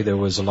today. There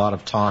was a lot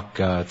of talk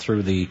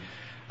through the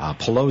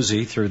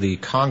Pelosi, through the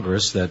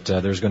Congress, that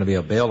there's going to be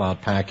a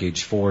bailout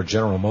package for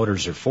General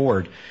Motors or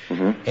Ford.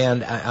 Mm-hmm.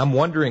 And I'm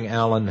wondering,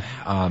 Alan,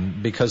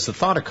 because the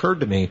thought occurred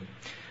to me,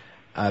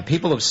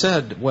 people have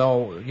said,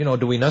 well,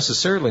 do we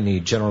necessarily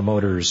need General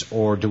Motors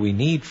or do we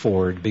need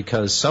Ford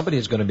because somebody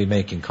is going to be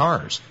making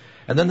cars?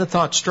 And then the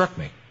thought struck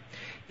me.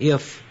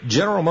 If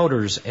General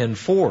Motors and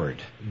Ford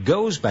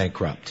goes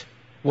bankrupt,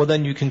 well,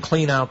 then you can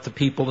clean out the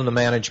people in the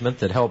management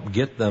that help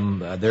get them,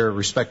 their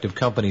respective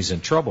companies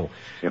in trouble.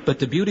 Yep. But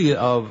the beauty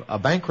of a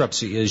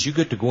bankruptcy is you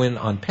get to go in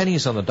on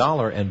pennies on the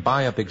dollar and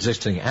buy up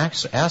existing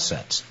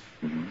assets.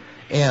 Mm-hmm.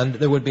 And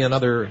there would be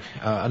another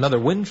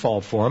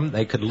windfall for them.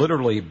 They could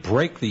literally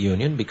break the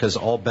union because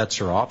all bets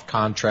are off,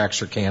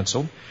 contracts are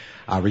canceled,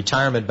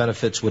 retirement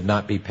benefits would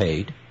not be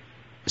paid.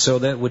 So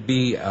that would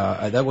be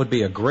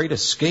a great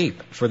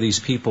escape for these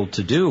people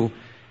to do.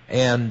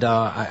 And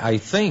I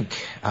think,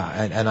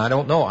 and I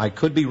don't know, I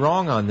could be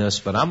wrong on this,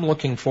 but I'm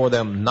looking for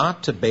them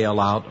not to bail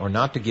out or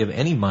not to give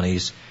any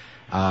monies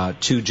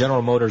to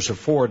General Motors or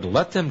Ford.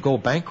 Let them go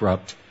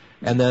bankrupt.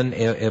 And then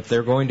if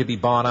they're going to be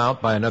bought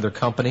out by another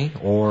company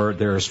or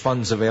there's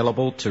funds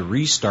available to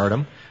restart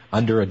them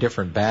under a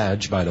different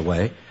badge, by the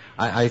way,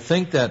 I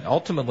think that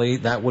ultimately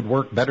that would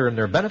work better in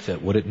their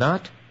benefit, would it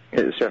not?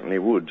 It certainly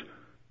would.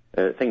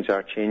 Things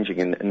are changing.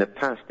 In the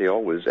past, they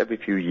always, every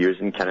few years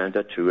in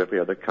Canada too, every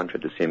other country,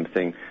 the same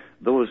thing.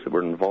 Those that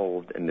were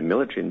involved in the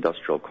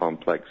military-industrial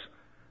complex,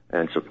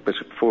 and so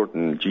Ford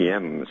and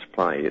GM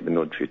supply the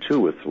military too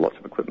with lots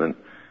of equipment,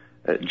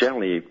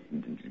 generally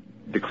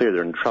declare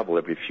they're in trouble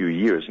every few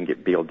years and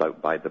get bailed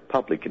out by the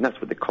public, and that's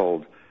what they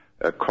called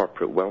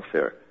corporate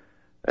welfare.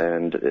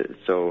 And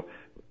so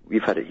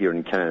we've had it here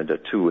in Canada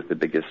too with the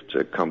biggest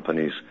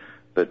companies,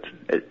 but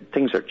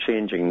things are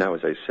changing now,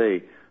 as I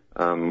say.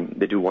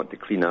 They do want to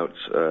clean out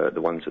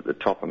the ones at the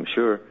top, I'm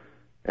sure,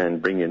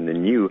 and bring in the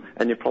new.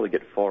 And you'll probably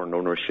get foreign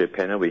ownership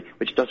anyway,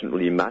 which doesn't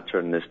really matter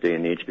in this day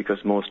and age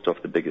because most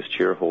of the biggest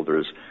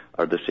shareholders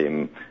are the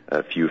same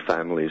few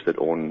families that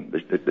own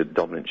the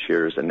dominant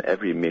shares in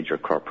every major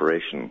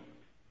corporation.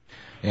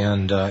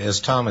 And as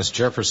Thomas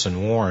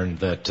Jefferson warned,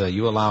 that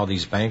you allow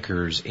these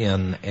bankers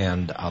in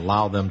and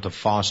allow them to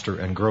foster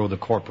and grow the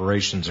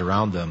corporations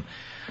around them,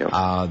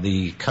 yep.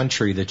 The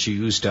country that you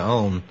used to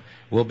own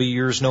will be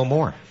yours no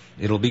more.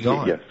 It'll be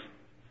gone. Yes.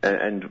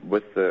 And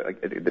with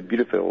the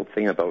beautiful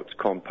thing about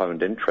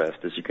compound interest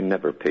is you can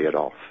never pay it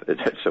off.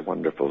 It's a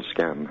wonderful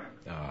scam.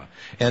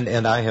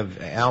 And I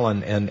have,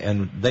 Alan,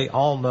 and they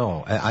all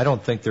know, I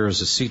don't think there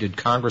is a seated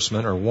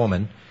congressman or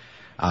woman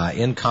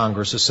in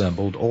Congress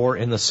assembled or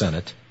in the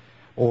Senate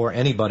or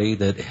anybody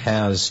that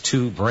has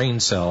two brain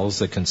cells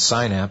that can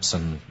synapse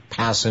and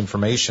pass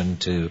information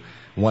to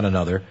one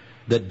another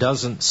that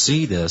doesn't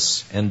see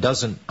this and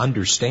doesn't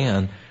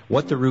understand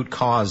what the root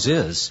cause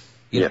is.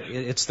 Yes.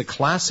 It's the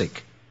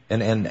classic,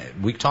 and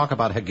we talk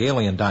about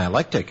Hegelian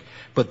dialectic,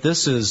 but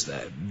this is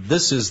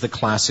the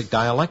classic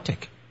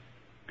dialectic.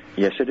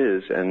 Yes, it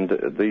is, and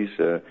these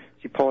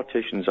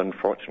politicians,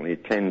 unfortunately,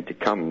 tend to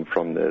come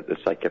from the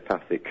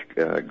psychopathic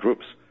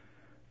groups.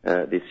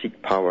 They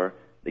seek power,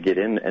 they get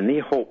in, and they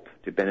hope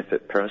to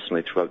benefit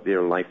personally throughout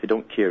their life. They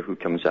don't care who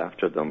comes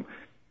after them,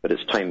 but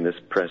it's time this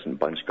present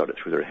bunch got it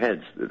through their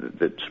heads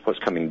that what's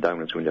coming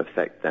down is going to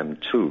affect them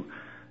too.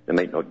 They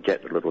might not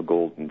get the little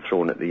golden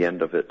throne at the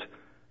end of it,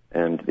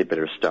 and they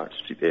better start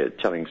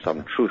telling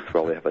some truth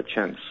while they have a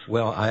chance.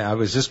 Well, I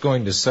was just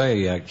going to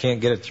say,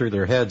 can't get it through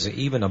their heads.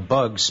 Even a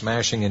bug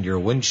smashing into your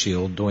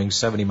windshield doing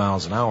 70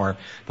 miles an hour,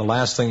 the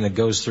last thing that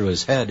goes through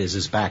his head is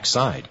his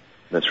backside.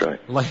 That's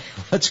right.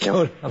 Let's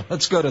go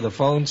to the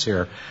phones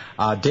here.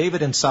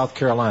 David in South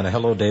Carolina.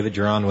 Hello, David.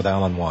 You're on with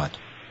Alan Watt.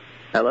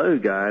 Hello,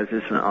 guys.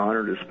 It's an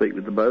honor to speak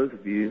with the both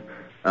of you.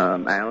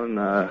 Alan,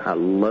 I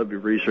love your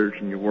research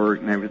and your work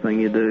and everything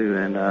you do,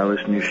 and I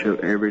listen to your show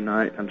every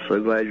night. I'm so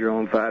glad you're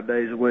on 5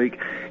 days a week,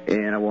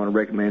 and I want to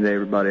recommend to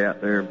everybody out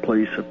there,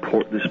 please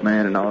support this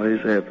man and all his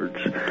efforts.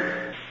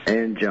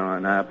 And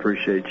John, I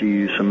appreciate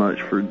you so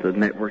much for the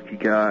network you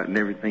got and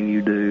everything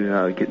you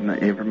do, getting the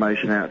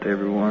information out to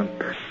everyone.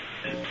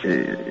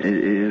 It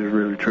is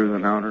really truly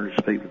an honor to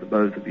speak with the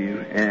both of you.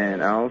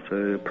 And I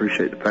also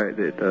appreciate the fact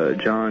that,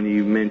 John,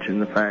 you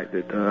mentioned the fact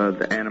that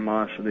the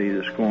animosity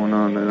that's going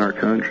on in our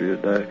country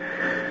today.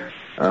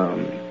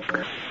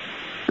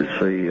 Let's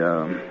see,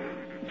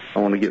 I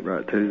want to get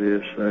right to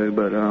this, though,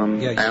 but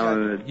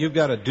Alan, you've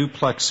got a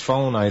duplex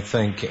phone, I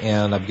think,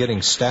 and I'm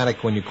getting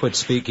static when you quit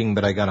speaking,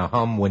 but I got a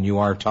hum when you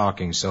are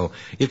talking. So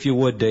if you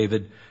would,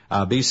 David,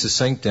 be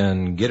succinct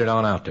and get it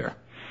on out there.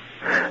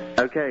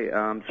 Okay,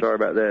 I'm sorry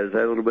about that. Is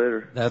that a little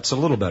better? That's a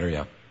little better,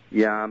 yeah.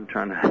 Yeah, I'm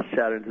trying to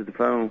shout into the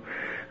phone.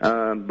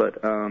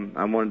 But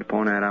I wanted to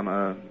point out I'm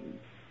a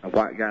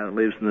white guy that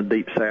lives in the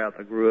deep south.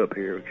 I grew up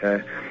here,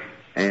 okay?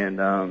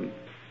 And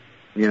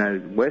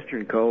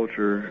Western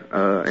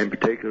culture, in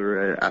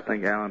particular, I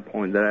think Alan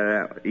pointed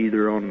that out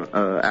either on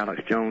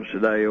Alex Jones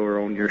today or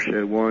on your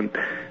show one.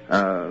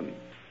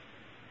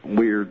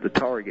 We're the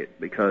target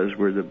because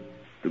we're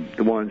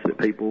the ones that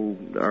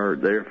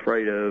they're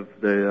afraid of.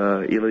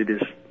 The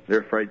elitists,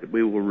 they're afraid that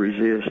we will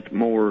resist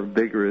more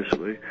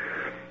vigorously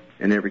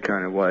in every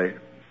kind of way,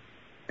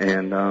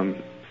 and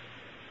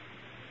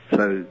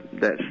so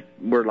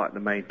we're like the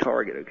main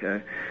target,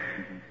 okay?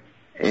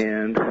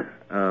 And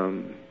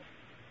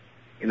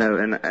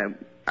and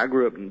I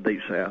grew up in the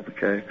Deep South,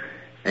 okay?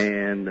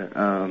 And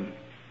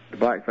the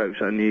black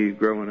folks I knew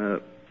growing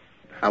up,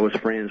 I was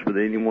friends with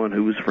anyone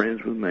who was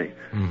friends with me.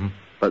 Mm-hmm.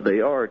 But they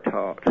are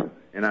taught,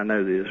 and I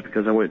know this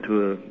because I went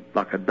to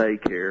a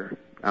daycare.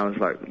 I was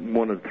like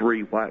one of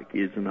 3 white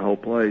kids in the whole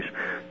place.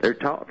 They're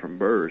taught from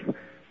birth.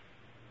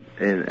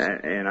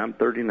 And I'm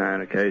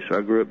 39, okay, so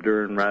I grew up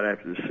right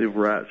after the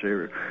Civil Rights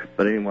era.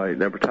 But anyway,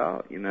 they were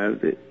taught,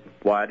 that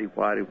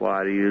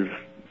Whitey is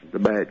the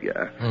bad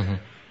guy. Mm-hmm.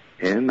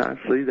 And I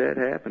see that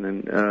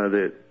happening,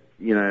 that,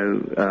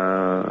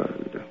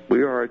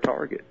 we are a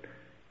target.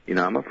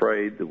 I'm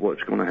afraid that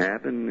what's going to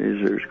happen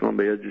is there's going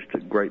to be just a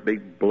great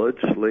big blood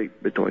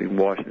sleep between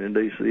Washington,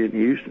 D.C. and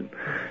Houston.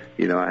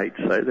 I hate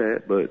to say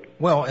that, but...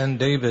 Well, and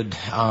David,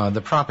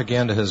 the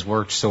propaganda has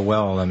worked so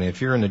well. I mean, if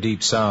you're in the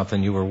Deep South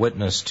and you were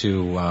witness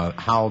to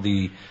how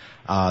the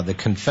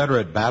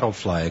Confederate battle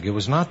flag, it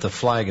was not the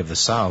flag of the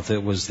South,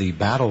 it was the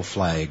battle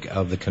flag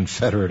of the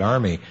Confederate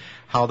Army,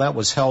 how that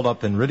was held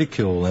up in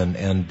ridicule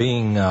and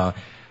being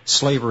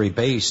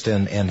slavery-based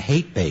and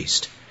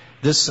hate-based.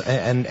 This,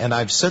 and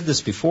I've said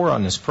this before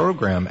on this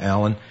program,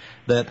 Alan,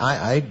 that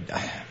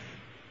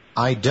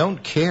I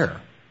don't care.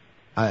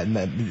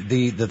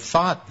 The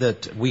thought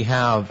that we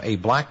have a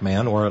black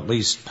man, or at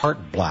least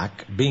part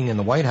black, being in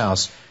the White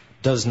House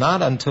does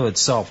not unto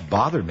itself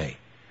bother me.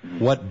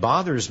 What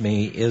bothers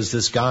me is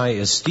this guy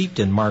is steeped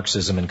in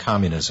Marxism and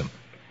communism.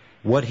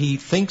 What he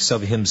thinks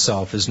of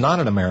himself is not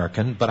an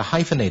American, but a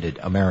hyphenated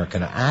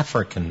American, an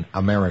African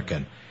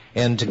American.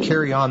 And to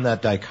carry on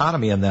that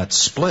dichotomy and that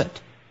split,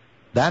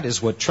 that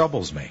is what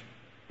troubles me.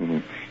 Mm-hmm.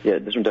 Yeah,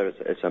 there's no doubt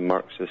it's a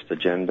Marxist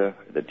agenda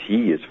that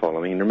he is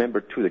following. And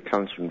remember, too, the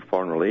Council on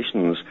Foreign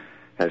Relations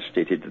has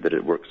stated that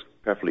it works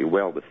perfectly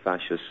well with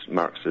fascists,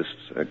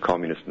 Marxists,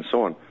 communists, and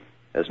so on.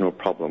 There's no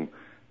problem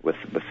with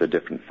the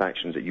different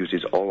factions. It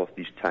uses all of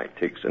these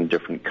tactics in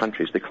different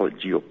countries. They call it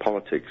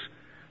geopolitics.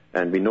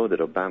 And we know that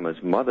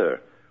Obama's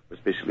mother was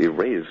basically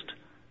raised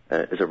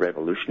as a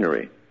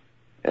revolutionary.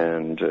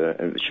 And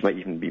she might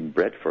even be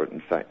bred for it,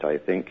 in fact, I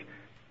think.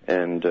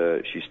 And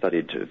she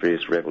studied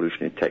various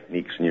revolutionary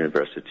techniques in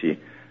university.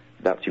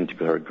 That seemed to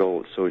be her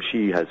goal. So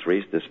she has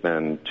raised this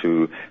man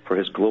for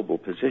his global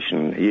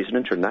position. He is an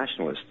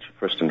internationalist,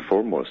 first and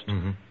foremost.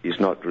 Mm-hmm. He's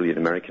not really an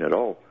American at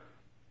all.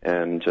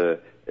 And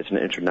it's an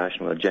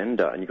international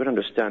agenda. And you've got to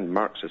understand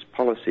Marxist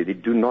policy. They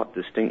do not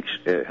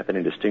have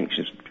any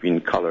distinctions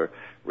between color,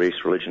 race,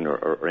 religion,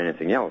 or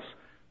anything else.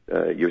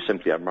 You're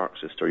simply a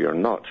Marxist or you're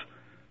not.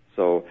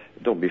 So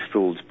don't be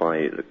fooled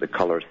by the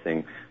color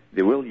thing.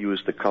 They will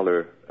use the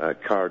color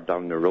card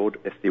down the road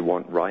if they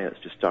want riots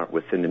to start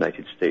within the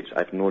United States. I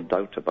have no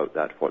doubt about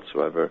that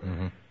whatsoever.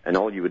 Mm-hmm. And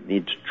all you would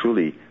need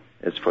truly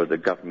is for the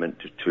government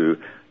to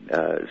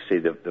say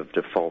they've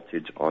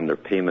defaulted on their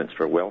payments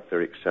for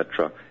welfare,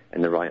 etc.,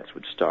 and the riots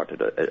would start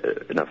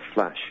in a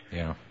flash.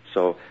 Yeah.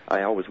 So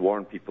I always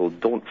warn people,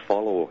 don't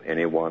follow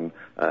anyone.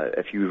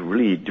 If you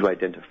really do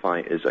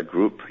identify as a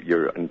group,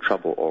 you're in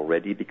trouble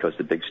already because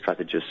the big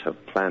strategists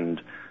have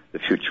planned the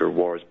future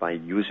wars by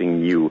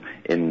using you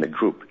in the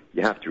group.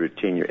 You have to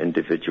retain your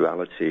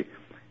individuality,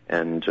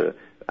 and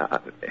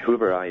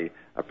whoever I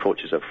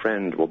approach as a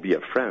friend will be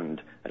a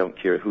friend. I don't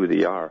care who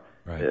they are,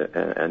 right.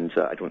 And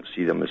I don't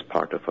see them as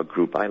part of a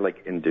group. I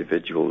like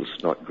individuals,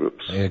 not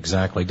groups.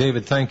 Exactly.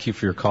 David, thank you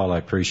for your call. I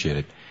appreciate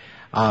it.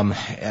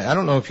 I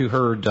don't know if you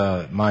heard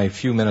my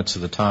few minutes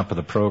at the top of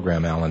the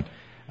program, Alan,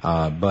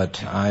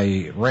 but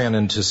I ran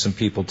into some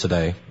people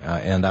today,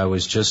 and I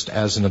was just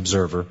as an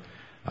observer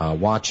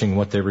watching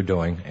what they were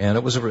doing, and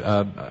it was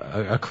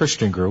a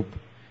Christian group,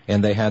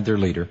 and they had their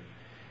leader,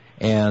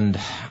 and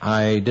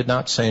I did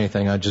not say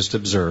anything. I just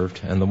observed,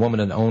 and the woman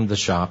that owned the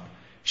shop,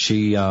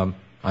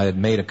 I had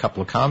made a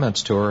couple of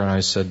comments to her, and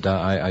I said,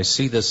 I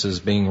see this as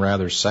being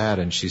rather sad,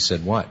 and she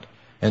said, what?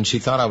 And she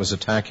thought I was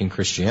attacking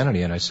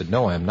Christianity, and I said,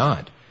 no, I'm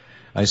not.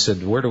 I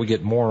said, where do we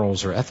get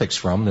morals or ethics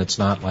from that's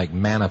not like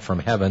manna from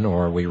heaven,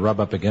 or we rub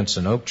up against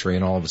an oak tree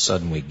and all of a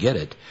sudden we get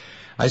it?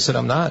 I said,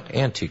 I'm not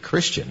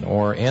anti-Christian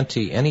or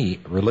anti any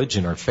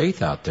religion or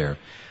faith out there.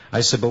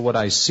 I said, but what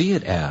I see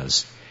it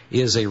as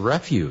is a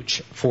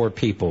refuge for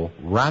people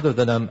rather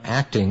than them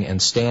acting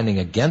and standing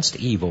against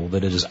evil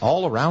that it is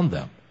all around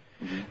them.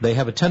 Mm-hmm. They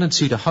have a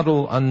tendency to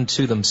huddle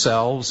unto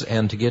themselves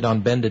and to get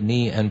on bended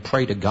knee and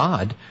pray to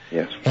God.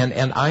 Yes.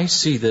 And I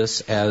see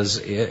this as,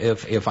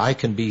 if I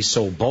can be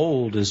so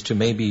bold as to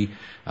maybe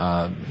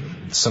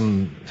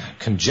some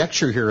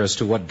conjecture here as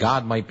to what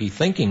God might be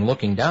thinking,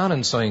 looking down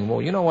and saying,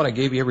 well, you know what, I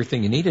gave you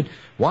everything you needed.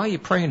 Why are you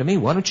praying to me?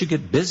 Why don't you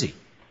get busy?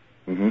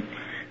 Mm-hmm.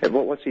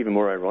 What's even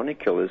more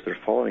ironical is they're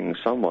following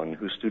someone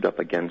who stood up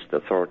against the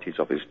authorities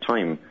of his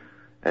time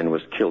and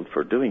was killed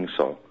for doing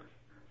so.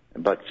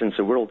 But since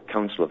the World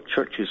Council of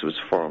Churches was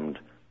formed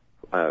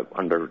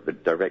under the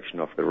direction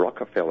of the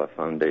Rockefeller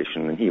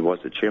Foundation, and he was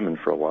the chairman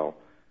for a while,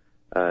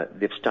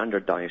 they've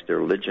standardized their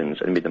religions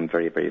and made them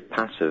very, very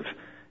passive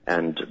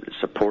and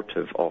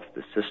supportive of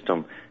the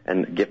system,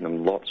 and given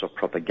them lots of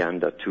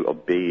propaganda to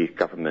obey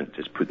government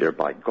is put there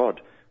by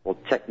God. Well,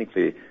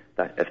 technically,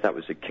 if that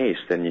was the case,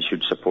 then you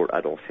should support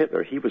Adolf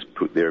Hitler. He was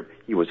put there,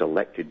 he was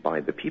elected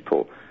by the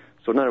people.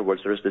 So in other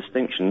words, there is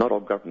distinction. Not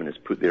all government is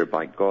put there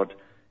by God,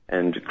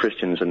 and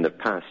Christians in the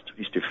past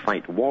used to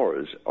fight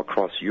wars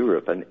across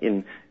Europe, and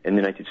in the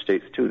United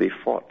States too. They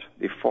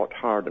fought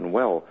hard and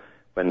well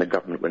when the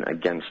government went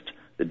against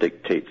the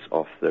dictates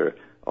of their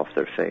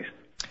faith.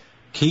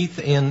 Keith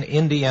in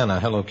Indiana.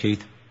 Hello,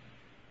 Keith.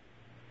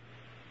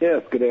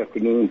 Yes, good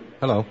afternoon.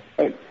 Hello.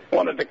 I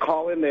wanted to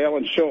call in the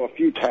Alan show a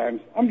few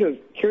times. I'm just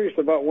curious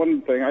about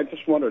one thing. I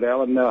just wondered,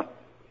 Alan,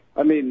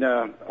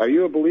 are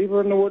you a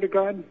believer in the Word of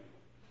God?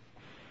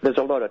 There's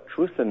a lot of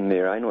truth in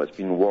there. I know it's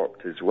been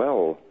warped as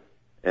well.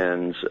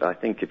 And I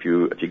think if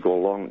you go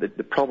along,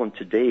 the problem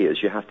today is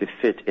you have to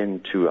fit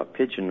into a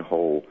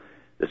pigeonhole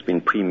that's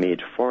been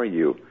pre-made for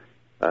you.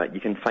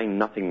 You can find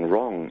nothing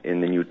wrong in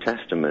the New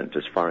Testament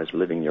as far as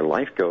living your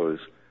life goes.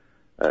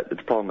 The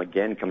problem,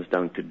 again, comes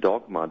down to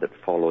dogma that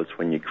follows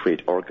when you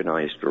create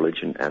organized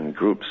religion and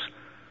groups.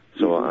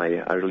 So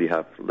I really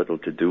have little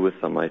to do with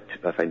them. I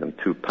find them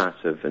too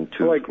passive and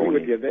too Well, I agree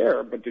with you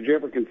there, but did you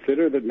ever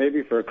consider that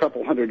maybe for a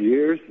couple hundred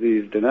years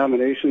these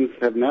denominations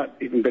have not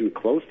even been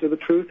close to the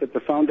truth at the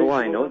foundation? Oh,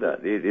 I know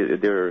that.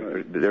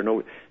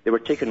 They were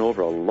taken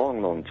over a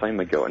long, long time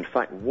ago. In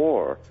fact,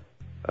 war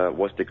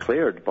was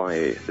declared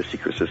by the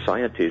secret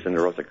societies and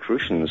the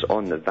Rosicrucians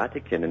on the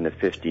Vatican in the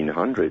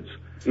 1500s.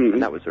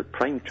 And that was their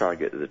prime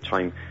target at the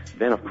time.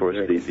 Then, of course,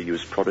 they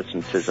used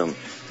Protestantism,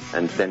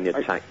 and then they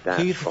attacked that.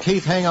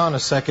 Keith, hang on a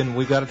second.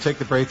 We've got to take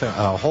the break.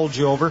 I'll hold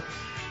you over.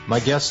 My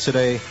guest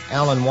today,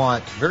 Alan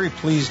Watt. Very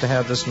pleased to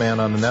have this man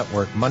on the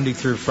network Monday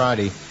through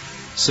Friday,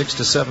 6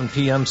 to 7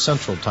 p.m.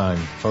 Central Time.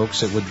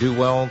 Folks, it would do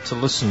well to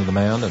listen to the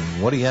man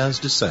and what he has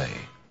to say.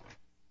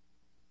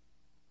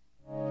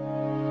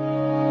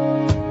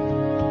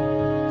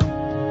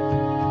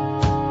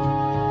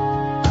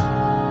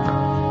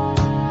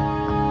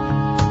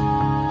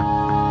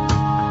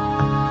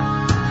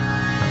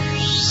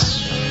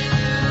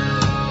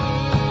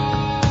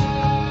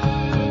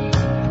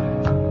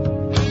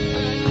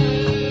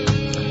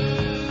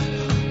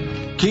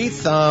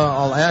 Keith,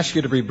 I'll ask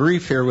you to be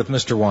brief here with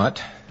Mr.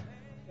 Watt.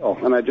 Oh,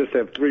 and I just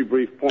have 3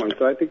 brief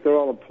points. I think they're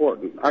all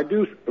important. I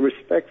do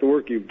respect the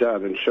work you've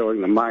done in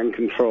showing the mind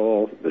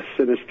control, the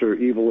sinister,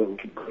 evil of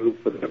the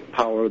group, the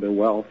power, their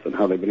wealth, and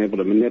how they've been able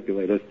to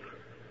manipulate us.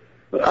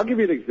 But I'll give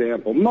you an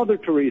example. Mother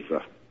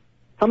Teresa.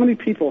 How many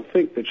people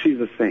think that she's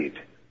a saint?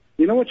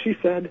 You know what she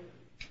said?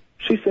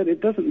 She said,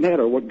 it doesn't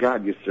matter what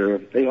God you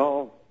serve. They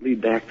all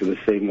lead back to the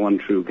same one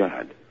true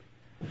God.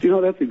 Do you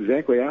know that's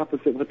exactly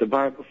opposite what the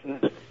Bible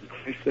says?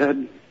 Christ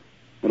said,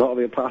 what all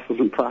the apostles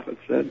and prophets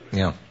said?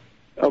 Yeah.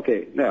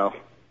 Okay, now,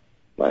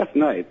 last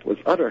night was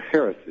utter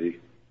heresy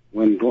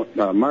when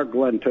Mark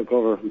Glenn took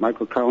over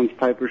Michael Collins'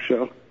 Piper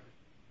show.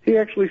 He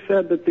actually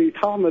said that the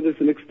Talmud is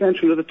an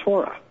extension of the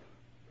Torah.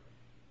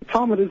 The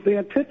Talmud is the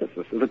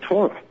antithesis of the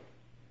Torah.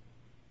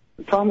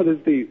 The Talmud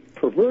is the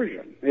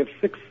perversion. They have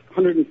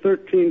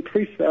 613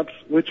 precepts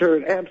which are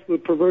an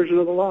absolute perversion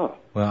of the law.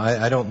 Well,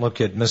 I don't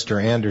look at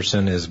Mr.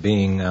 Anderson as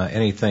being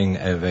anything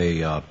of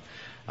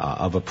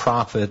a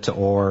prophet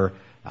or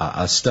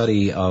a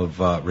study of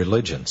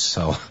religions.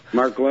 So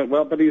Mark Glenn,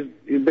 well, but he's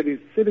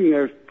sitting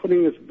there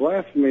putting this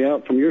blasphemy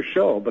out from your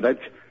show. But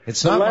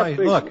it's not my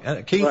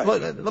look, Keith. Right.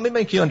 Let me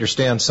make you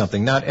understand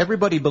something. Not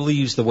everybody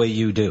believes the way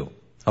you do.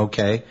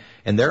 Okay,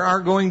 and there are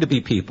going to be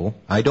people.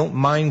 I don't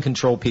mind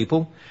control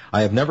people.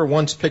 I have never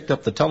once picked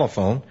up the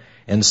telephone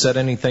and said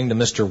anything to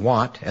Mr.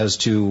 Watt as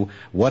to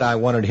what I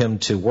wanted him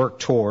to work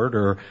toward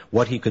or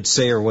what he could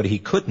say or what he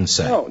couldn't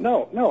say.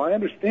 No, I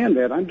understand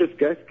that. I'm just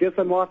guess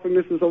I'm offering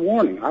this as a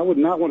warning. I would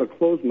not want to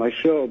close my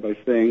show by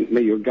saying,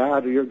 may your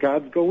God or your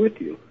gods go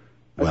with you.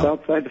 That's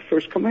outside the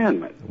first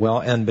commandment.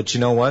 Well, but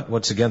you know what?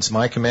 What's against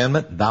my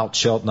commandment? Thou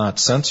shalt not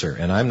censor.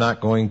 And I'm not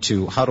going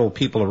to huddle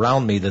people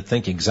around me that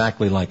think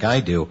exactly like I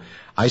do.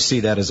 I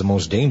see that as the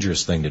most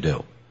dangerous thing to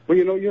do. Well,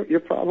 you know,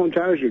 your problem,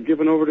 John, is you're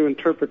given over to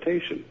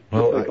interpretation.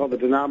 Well, like all the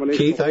denominations.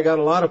 Keith, I got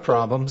a lot of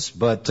problems,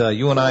 but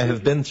you and I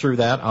have been through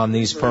that on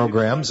these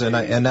programs, and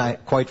I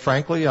quite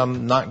frankly,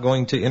 I'm not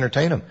going to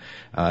entertain them.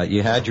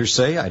 You had your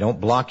say. I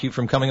don't block you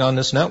from coming on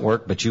this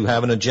network, but you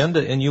have an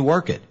agenda and you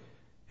work it.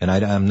 And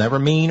I'm never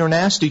mean or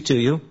nasty to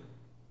you,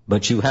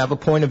 but you have a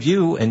point of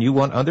view, and you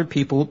want other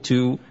people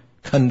to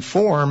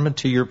conform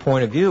to your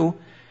point of view.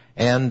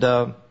 And,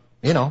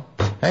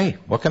 hey,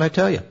 what can I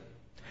tell you?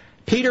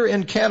 Peter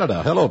in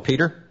Canada. Hello,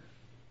 Peter.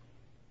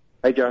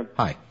 Hey, John.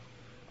 Hi.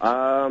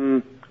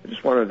 I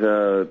just wanted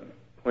to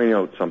point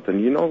out something.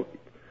 You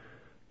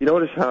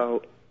notice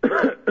how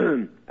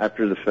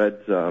after the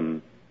Feds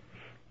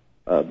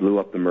blew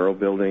up the Murrow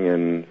building,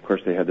 and of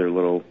course they had their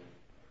little,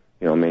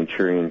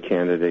 Manchurian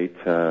candidate,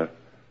 so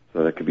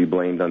that could be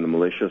blamed on the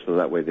militia, so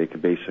that way they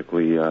could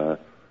basically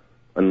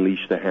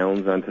unleash the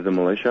hounds onto the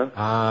militia.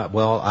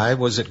 Well, I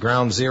was at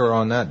ground zero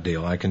on that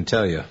deal, I can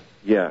tell you.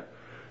 Yeah.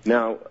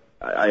 Now,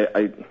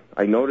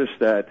 I noticed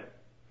that,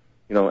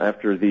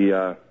 after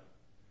the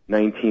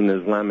 19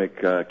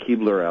 Islamic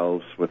Keebler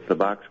elves with the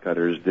box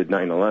cutters did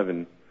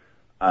 9/11,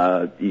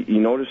 you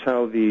notice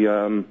how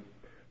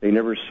they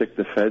never sicked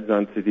the feds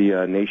onto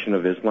the Nation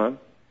of Islam?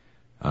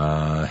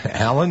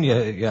 Alan,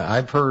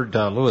 I've heard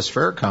Louis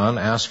Farrakhan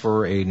ask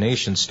for a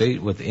nation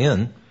state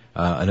within,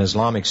 an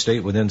Islamic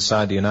state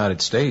inside the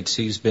United States.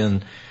 He's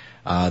been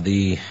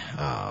the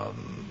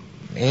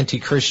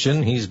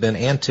anti-Christian. He's been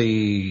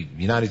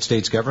anti-United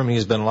States government.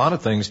 He's been a lot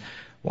of things.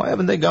 Why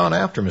haven't they gone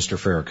after Mr.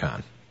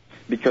 Farrakhan?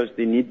 Because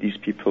they need these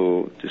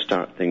people to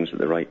start things at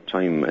the right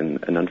time,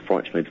 and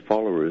unfortunately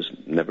followers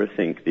never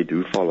think they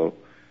do follow.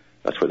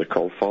 That's why they're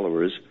called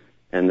followers,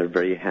 and they're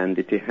very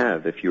handy to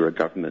have if you're a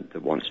government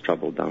that wants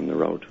trouble down the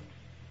road.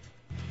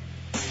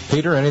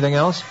 Peter, anything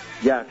else?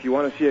 Yeah, if you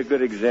want to see a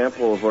good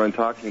example of what I'm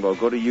talking about,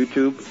 go to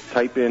YouTube,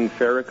 type in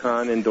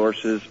Farrakhan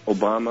endorses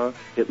Obama,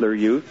 Hitler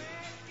Youth,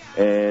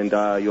 and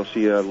you'll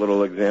see a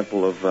little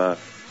example of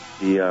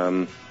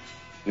the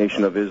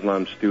Nation of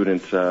Islam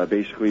students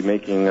basically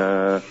making,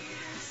 the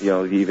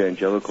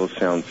evangelicals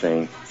sound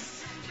sane.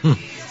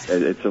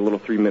 It's a little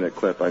 3-minute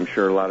clip. I'm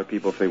sure a lot of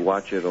people, if they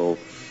watch it,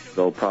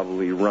 they'll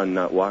probably run,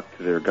 not walk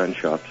to their gun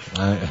shops.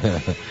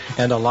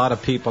 And a lot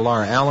of people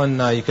are. Alan,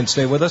 you can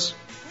stay with us?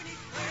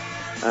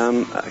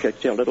 I can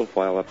stay a little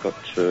while. I've got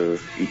to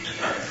eat.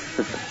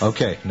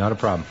 Okay, not a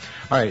problem.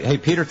 All right. Hey,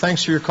 Peter,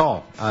 thanks for your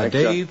call. Thanks,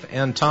 Dave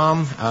and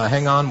Tom,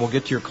 hang on. We'll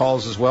get to your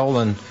calls as well,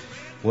 and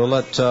we'll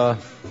let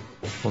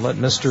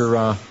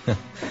Mr.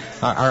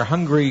 Our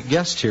hungry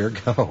guest here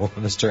go,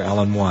 Mr.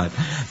 Alan Watt.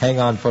 Hang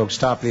on, folks.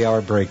 Top of the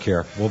hour break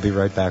here. We'll be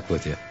right back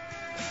with you.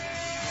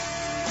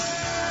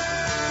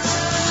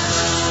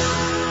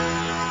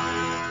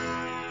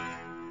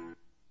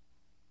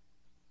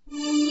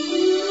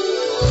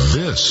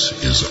 This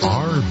is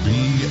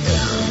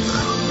RBN,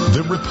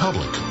 the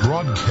Republic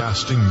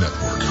Broadcasting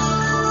Network.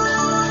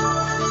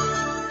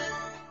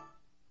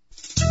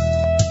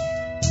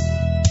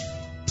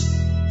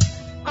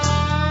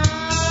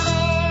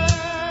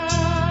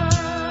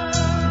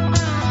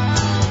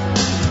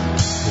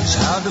 It's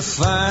hard to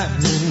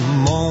find in the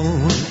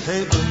morning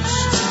papers.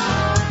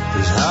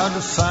 It's hard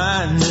to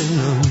find in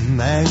the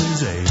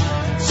magazines.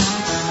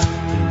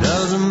 It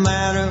doesn't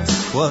matter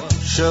what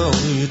show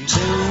you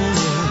tune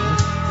in.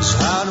 It's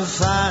hard to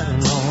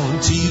find on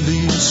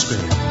TV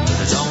screen,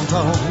 but it's on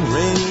talk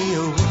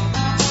radio.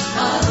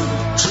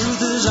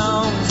 Truth is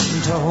on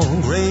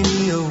talk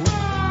radio.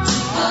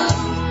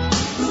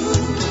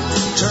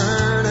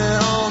 Turn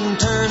it on,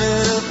 turn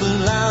it up as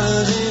loud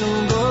as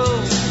it'll go.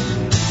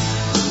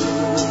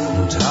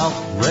 Talk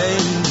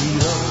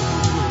radio.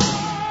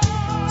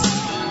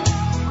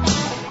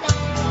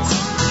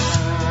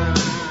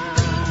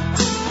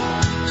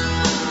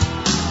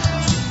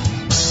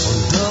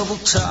 Double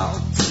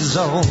talk is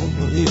all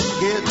you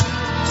get,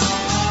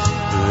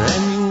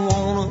 and you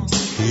wanna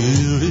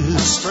hear it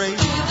straight.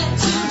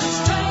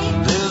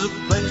 There's a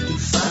place to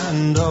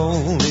find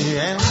all the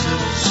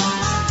answers.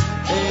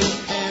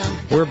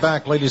 We're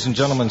back, ladies and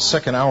gentlemen,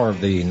 second hour of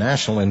the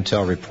National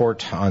Intel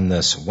Report on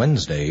this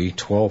Wednesday,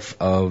 12th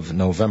of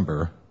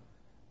November,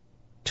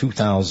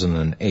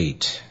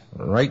 2008,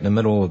 right in the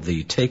middle of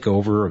the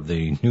takeover of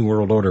the New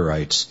World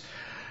Orderites.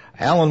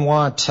 Alan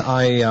Watt,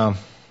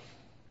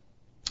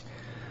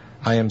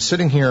 I am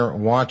sitting here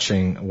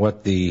watching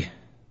what the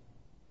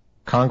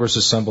Congress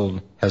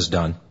assembled has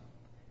done,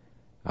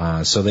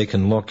 so they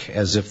can look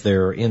as if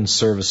they're in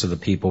service of the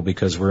people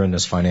because we're in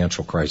this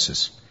financial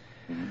crisis.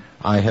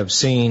 I have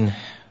seen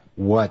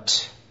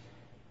what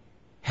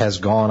has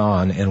gone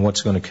on and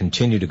what's going to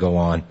continue to go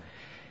on.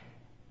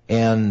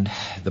 And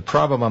the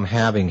problem I'm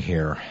having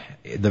here,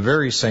 the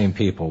very same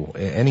people,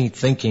 any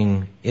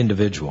thinking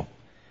individual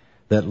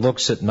that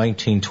looks at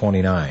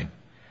 1929,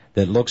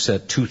 that looks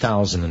at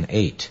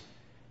 2008,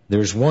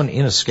 there's one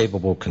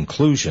inescapable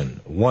conclusion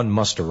one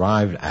must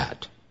arrive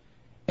at,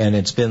 and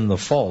it's been the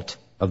fault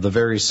of the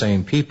very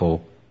same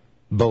people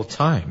both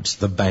times,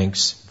 the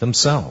banks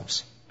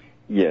themselves.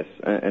 Yes,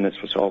 and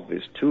it's what's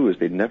obvious, too, is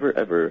they never,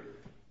 ever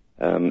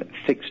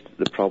fixed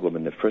the problem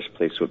in the first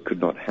place, so it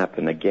could not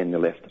happen again. They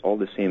left all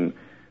the same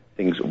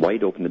things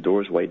wide open, the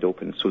doors wide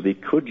open, so they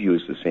could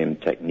use the same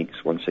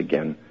techniques once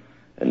again.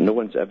 And no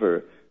one's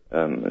ever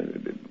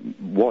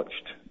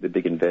watched the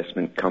big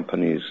investment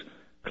companies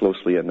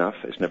closely enough.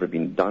 It's never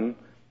been done.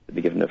 They've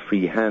been given a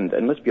free hand.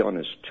 And let's be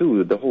honest,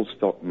 too, the whole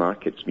stock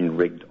market's been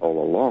rigged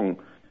all along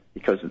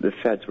because the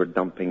feds were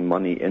dumping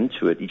money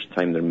into it each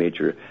time their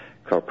major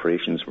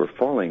corporations were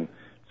falling.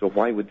 So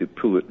why would they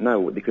pull it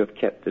now? They could have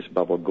kept this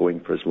bubble going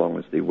for as long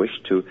as they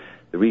wished to.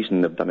 The reason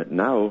they've done it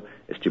now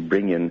is to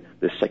bring in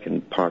the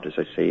second part, as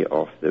I say,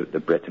 of the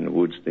Bretton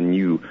Woods, the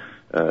new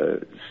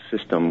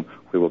system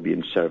where we'll be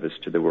in service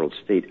to the world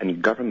state.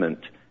 And government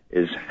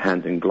is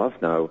hand in glove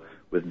now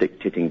with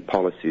dictating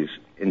policies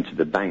into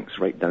the banks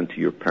right down to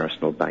your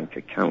personal bank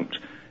account.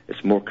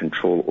 It's more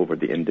control over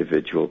the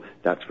individual.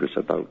 That's what it's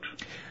about.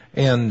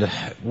 And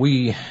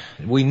we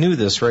knew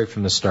this right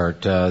from the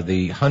start.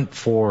 The hunt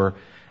for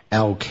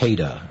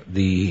Al-Qaeda,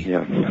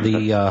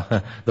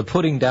 the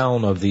putting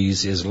down of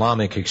these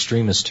Islamic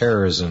extremist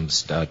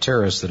terrorists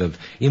that have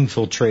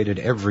infiltrated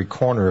every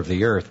corner of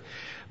the earth.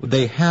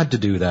 They had to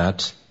do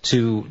that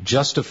to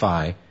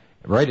justify,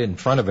 right in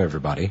front of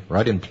everybody,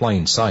 right in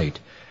plain sight,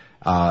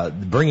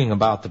 bringing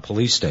about the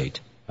police state,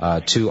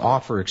 to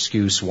offer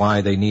excuse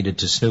why they needed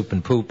to snoop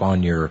and poop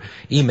on your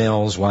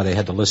emails, why they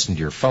had to listen to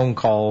your phone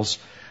calls,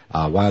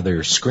 why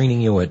they're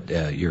screening you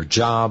at your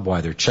job,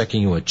 why they're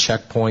checking you at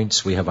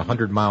checkpoints. We have a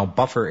 100-mile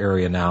buffer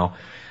area now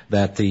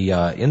that the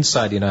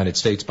inside the United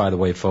States, by the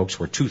way, folks,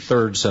 where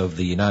 2/3 of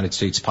the United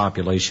States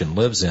population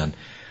lives in,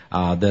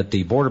 that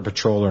the Border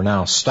Patrol are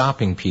now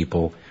stopping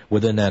people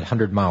within that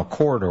 100-mile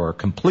corridor,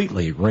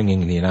 completely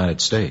ringing the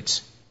United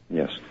States.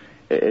 Yes.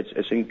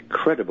 It's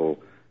incredible,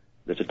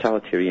 the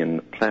totalitarian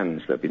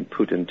plans that have been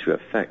put into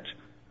effect.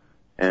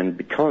 And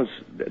because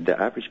the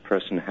average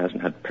person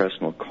hasn't had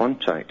personal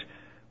contact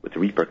with the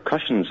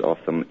repercussions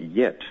of them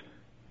yet,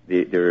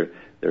 they're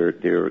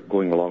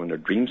going along in their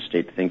dream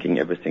state thinking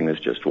everything is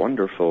just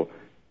wonderful.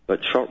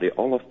 But shortly,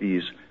 all of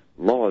these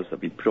laws that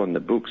have been put on the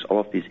books, all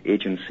of these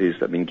agencies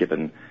that have been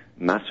given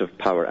massive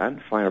power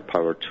and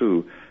firepower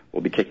too,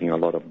 will be kicking a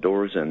lot of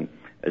doors in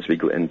as we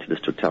go into this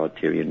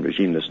totalitarian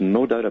regime. There's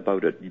no doubt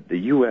about it. The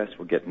U.S.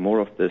 will get more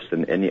of this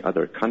than any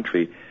other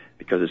country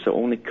because it's the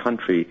only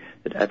country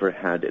that ever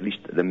had at least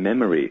the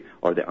memory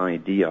or the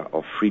idea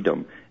of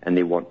freedom, and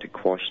they want to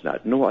quash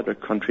that. No other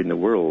country in the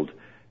world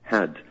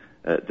had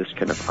this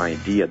kind of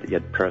idea that you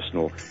had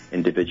personal,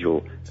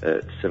 individual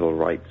civil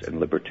rights and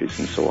liberties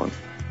and so on.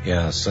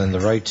 Yes, and the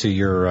right to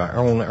your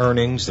own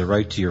earnings, the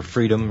right to your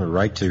freedom, the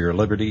right to your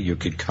liberty. You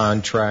could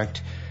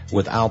contract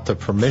without the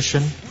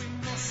permission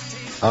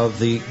of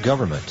the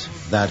government.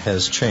 That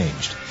has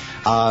changed.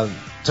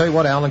 Tell you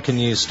what, Alan, can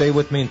you stay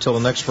with me until the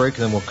next break,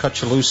 and then we'll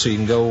cut you loose so you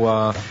can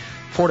go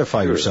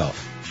fortify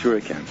yourself? Sure, I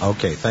can.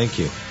 Okay, thank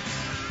you.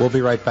 We'll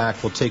be right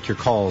back. We'll take your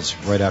calls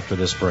right after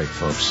this break,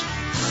 folks.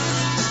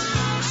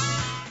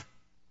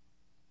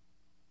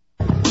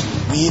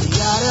 We've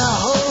got a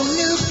whole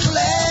new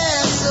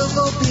class of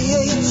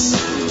opiates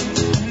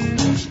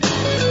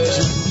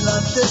to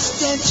blunt the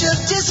stench of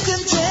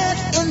discontent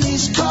in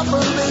these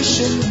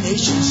corporation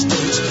nation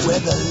states where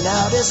the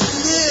loudest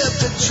live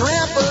to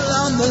trample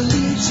on the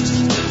least.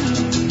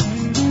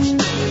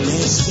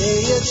 They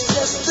say it's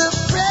just the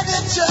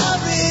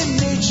predatory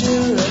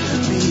nature of the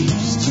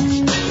beast.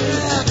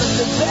 Yeah, but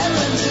the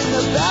barons in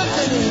the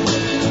balcony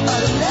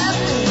are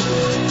laughing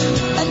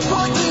and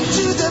pointing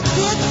to the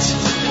pit.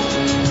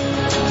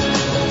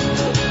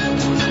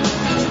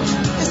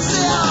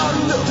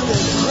 Look,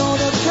 they've grown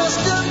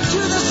accustomed to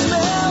the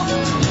smell.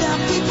 Now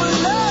people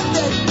love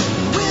that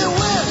we're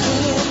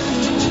working.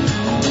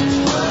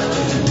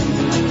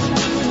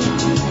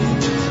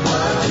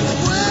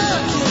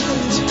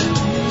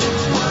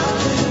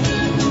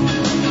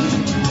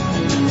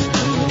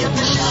 Got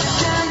the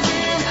short-term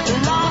gain, the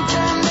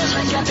long-term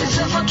misery, got the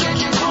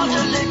suffocating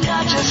quarterly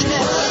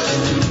consciousness.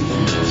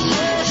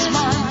 Yes,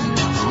 man,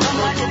 run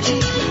like a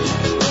thief.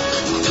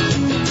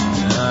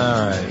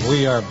 All right,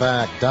 we are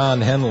back.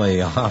 Don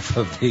Henley off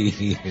of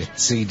the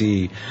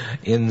CD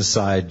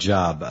Inside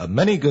Job.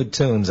 Many good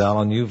tunes,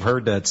 Alan. You've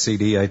heard that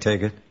CD, I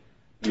take it?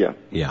 Yeah.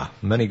 Yeah,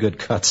 many good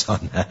cuts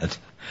on that.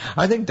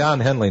 I think Don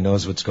Henley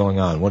knows what's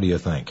going on. What do you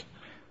think?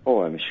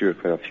 Oh, I'm sure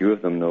quite a few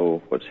of them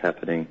know what's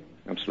happening.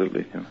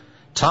 Absolutely. Yeah.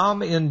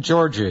 Tom in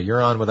Georgia,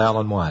 you're on with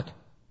Alan Watt.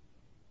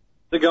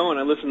 How's it going?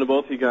 I listen to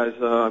both of you guys.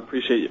 I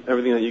appreciate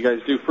everything that you guys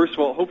do. First of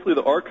all, hopefully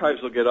the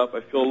archives will get up. I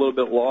feel a little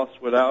bit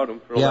lost without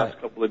them for the last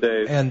couple of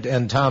days.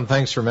 And Tom,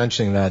 thanks for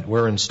mentioning that.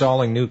 We're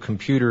installing new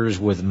computers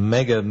with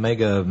mega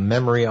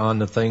memory on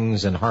the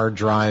things and hard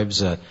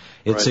drives.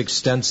 It's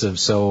extensive,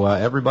 so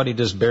everybody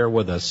just bear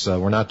with us.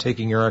 We're not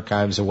taking your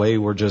archives away.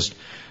 We're just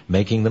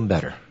making them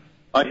better.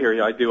 I hear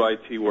you. I do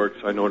IT work,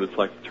 so I know what it's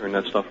like to turn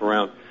that stuff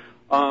around.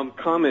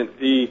 Comment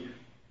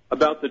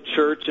about the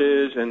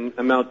churches and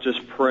about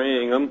just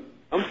praying.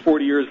 I'm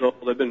 40 years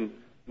old. I've been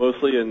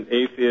mostly an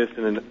atheist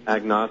and an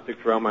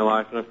agnostic throughout my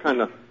life, and I've kind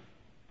of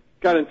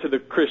got into the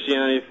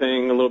Christianity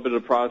thing, a little bit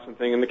of the Protestant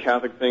thing, and the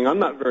Catholic thing. I'm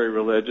not very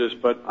religious,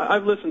 but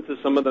I've listened to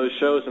some of those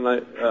shows, and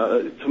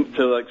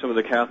to like some of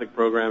the Catholic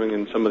programming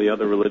and some of the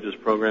other religious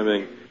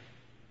programming,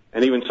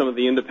 and even some of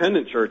the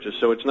independent churches.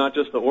 So it's not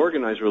just the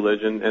organized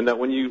religion, and that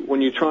when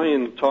you try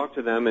and talk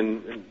to them,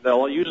 and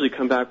they'll usually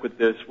come back with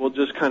this, we'll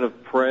just kind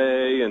of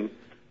pray, and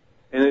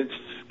it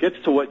gets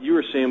to what you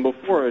were saying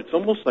before. It's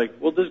almost like,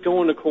 we'll just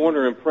go in the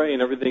corner and pray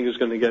and everything is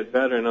going to get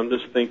better. And I'm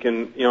just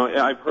thinking,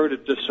 I've heard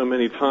it just so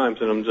many times,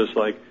 and I'm just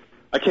like,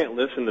 I can't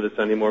listen to this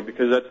anymore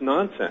because that's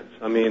nonsense.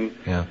 I mean,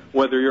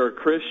 whether you're a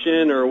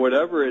Christian or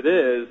whatever it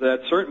is,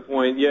 at a certain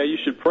point, you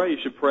should pray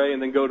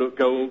and then go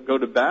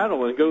to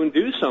battle and go and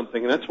do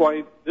something. And that's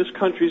why this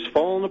country's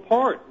falling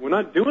apart. We're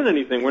not doing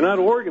anything. We're not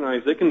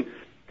organized. They can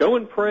go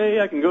and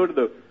pray. I can go to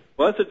the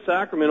Blessed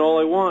Sacrament all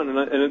I want,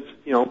 and it's,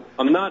 you know,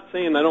 I'm not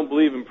saying I don't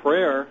believe in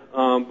prayer,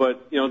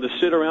 but, you know, to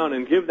sit around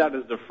and give that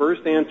as the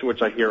first answer,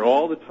 which I hear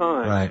all the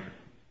time, right?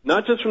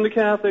 Not just from the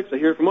Catholics, I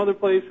hear it from other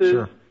places.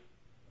 Sure.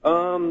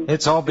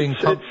 It's all being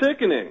pumped. It's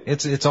sickening.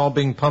 It's all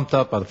being pumped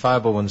up by the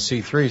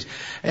 501c3s.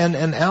 And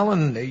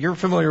Alan, you're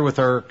familiar with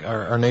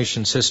our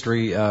nation's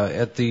history.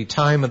 At the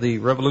time of the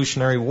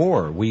Revolutionary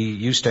War, we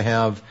used to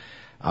have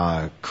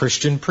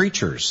Christian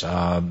preachers.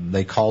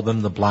 They called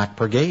them the Black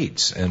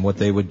Brigades. And what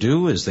they would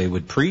do is they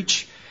would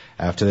preach.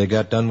 After they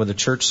got done with the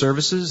church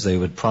services, they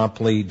would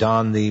promptly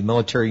don the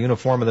military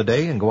uniform of the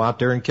day and go out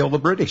there and kill the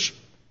British.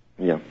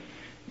 Yeah.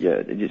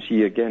 You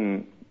see,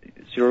 again,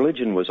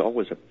 religion was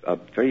always a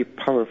very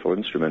powerful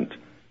instrument,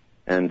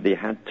 and they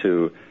had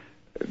to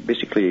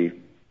basically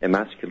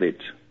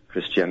emasculate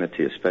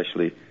Christianity,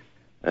 especially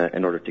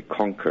in order to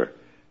conquer,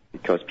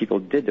 because people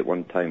did at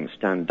one time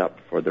stand up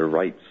for their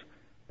rights,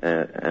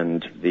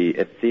 and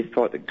if they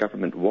thought the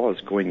government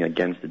was going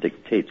against the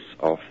dictates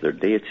of their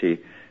deity,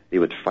 they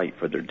would fight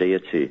for their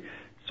deity.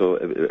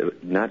 So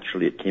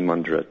naturally it came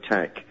under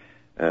attack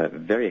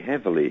very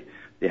heavily.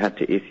 They had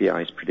to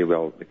atheize pretty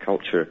well the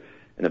culture,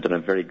 and have done a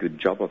very good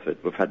job of it.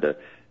 We've had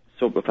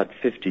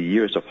 50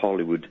 years of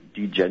Hollywood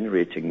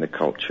degenerating the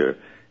culture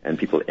and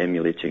people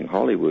emulating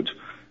Hollywood.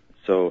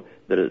 So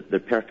they're the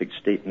perfect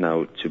state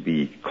now to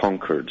be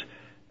conquered,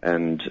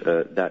 and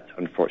that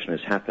unfortunately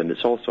has happened.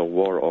 It's also a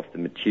war of the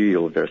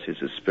material versus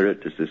the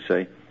spirit, as they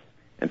say,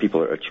 and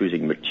people are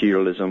choosing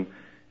materialism.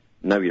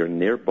 Now you're in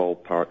their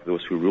ballpark,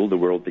 those who rule the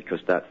world, because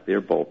that's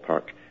their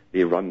ballpark.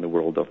 They run the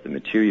world of the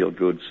material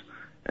goods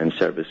and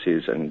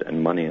services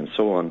and money and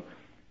so on.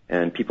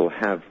 And people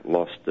have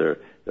lost their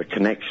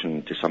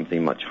connection to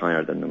something much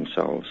higher than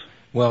themselves.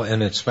 Well,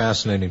 and it's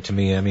fascinating to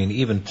me. I mean,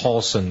 even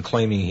Paulson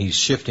claiming he's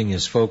shifting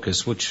his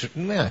focus, which,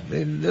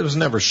 it was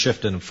never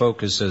shifting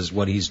focus as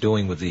what he's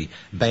doing with the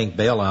bank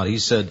bailout. He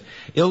said,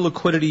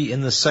 illiquidity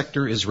in the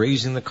sector is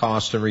raising the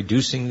cost and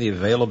reducing the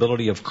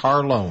availability of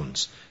car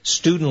loans,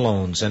 student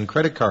loans, and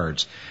credit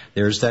cards.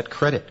 There's that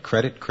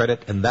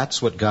credit, and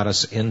that's what got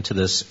us into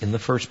this in the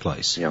first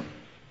place. Yeah.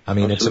 I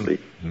mean, absolutely.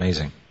 It's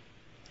amazing.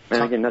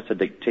 And again, that's a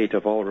dictate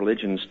of all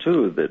religions,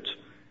 too, that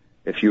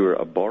if you were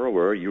a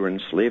borrower, you were in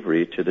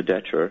slavery to the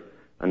debtor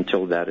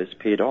until that is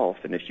paid off.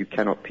 And if you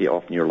cannot pay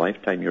off in your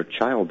lifetime, your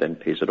child then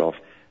pays it off.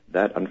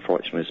 That,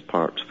 unfortunately, is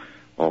part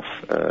of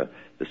the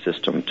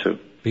system, too.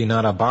 Be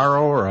not a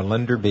borrower or a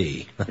lender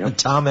be. Yep.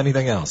 Tom,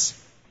 anything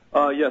else?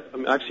 Yes. I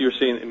mean, actually, you're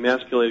saying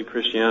emasculated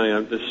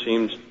Christianity. This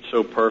seems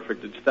so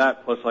perfect. It's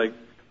that, plus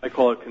I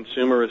call it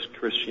consumerist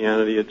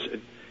Christianity.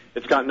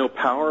 It's got no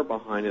power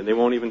behind it. They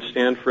won't even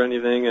stand for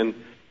anything. And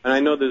I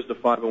know there's the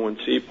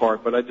 501c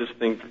part, but I just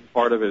think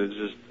part of it is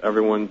just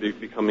everyone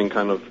becoming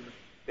kind of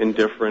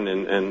indifferent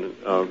and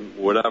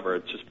whatever.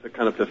 It's just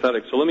kind of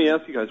pathetic. So let me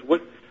ask you guys,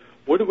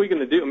 what are we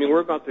going to do? I mean, we're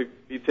about to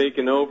be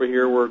taken over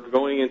here. We're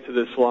going into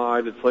this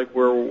slide. It's like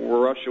where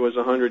Russia was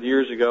 100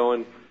 years ago.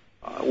 And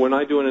when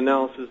I do an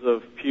analysis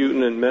of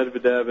Putin and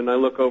Medvedev, and I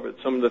look over at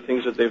some of the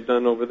things that they've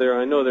done over there,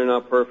 I know they're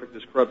not perfect.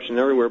 There's corruption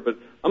everywhere, but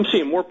I'm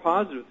seeing more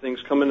positive things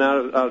coming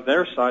out of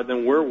their side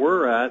than where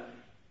we're at.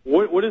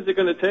 What is it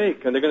going to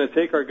take? Are they going to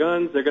take our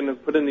guns? They're going to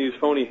put in these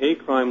phony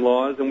hate crime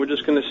laws, and we're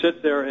just going to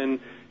sit there and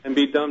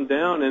be dumbed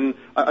down. And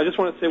I just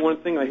want to say one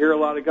thing. I hear a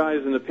lot of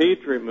guys in the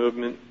Patriot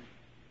movement.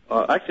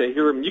 Actually, I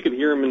hear them. You can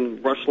hear them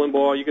in Rush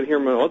Limbaugh. You can hear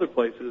them in other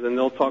places, and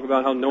they'll talk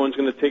about how no one's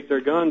going to take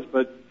their guns.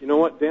 But you know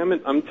what? Damn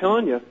it, I'm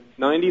telling you,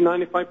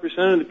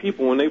 95% of the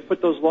people, when they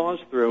put those laws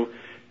through,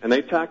 and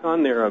they tack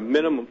on there a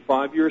minimum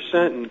 5-year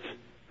sentence,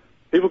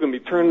 people can be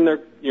turning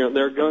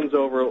their guns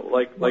over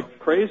like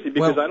crazy,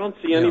 because I don't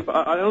see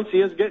I don't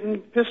see us getting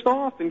pissed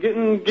off and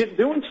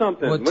doing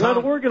something. Well, we're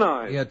not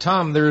organized. Yeah,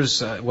 Tom,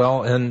 there's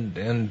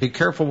and be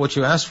careful what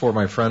you ask for,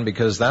 my friend,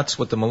 because that's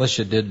what the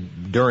militia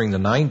did during the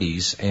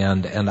 90s,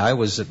 and I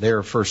was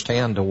there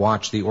firsthand to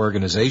watch the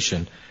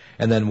organization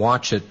and then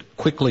watch it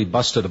quickly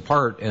busted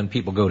apart and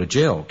people go to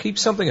jail. Keep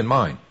something in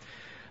mind,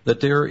 that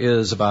there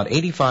is about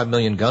 85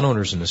 million gun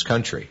owners in this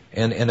country.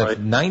 And if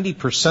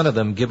 90% of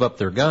them give up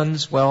their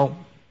guns, well,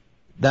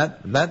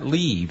 that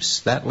leaves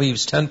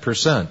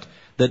 10%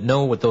 that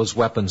know what those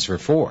weapons are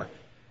for.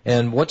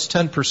 And what's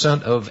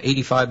 10% of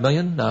 85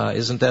 million?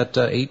 Isn't that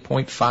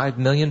 8.5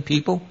 million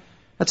people?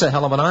 That's a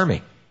hell of an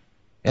army.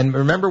 And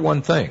remember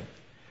one thing.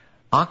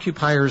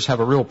 Occupiers have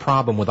a real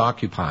problem with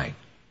occupying.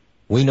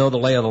 We know the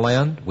lay of the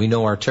land. We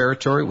know our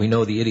territory. We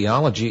know the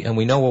ideology. And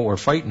we know what we're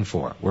fighting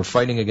for. We're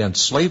fighting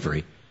against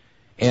slavery.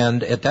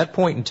 And at that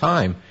point in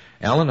time,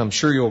 Alan, I'm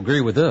sure you'll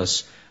agree with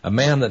this, a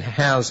man that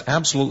has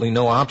absolutely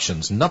no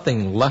options,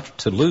 nothing left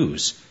to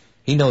lose,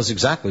 he knows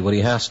exactly what he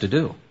has to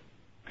do.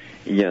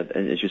 Yeah,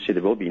 and as you say,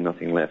 there will be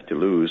nothing left to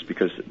lose,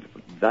 because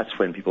that's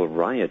when people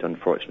riot,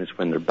 unfortunately, is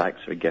when their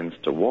backs are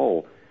against a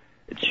wall.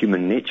 It's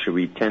human nature.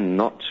 We tend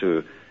not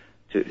to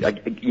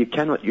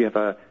you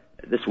have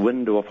this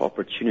window of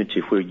opportunity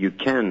where you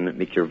can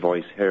make your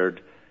voice heard,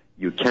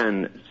 you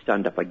can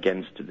stand up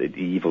against the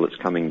evil that's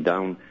coming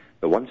down,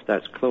 But once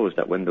that's closed,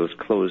 that window's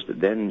closed,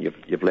 then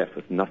you've left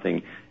with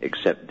nothing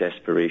except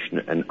desperation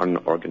and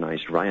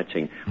unorganized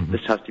rioting. Mm-hmm.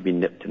 This has to be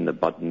nipped in the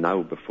bud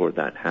now before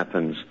that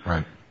happens.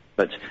 Right.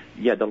 But,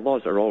 yeah, the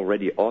laws are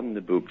already on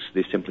the books.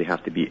 They simply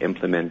have to be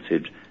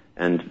implemented,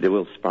 and they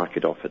will spark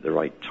it off at the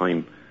right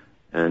time.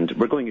 And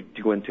we're going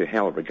to go into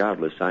hell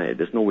regardless.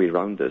 There's no way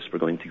around this. We're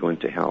going to go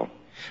into hell.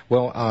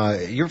 Well,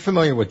 you're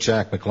familiar with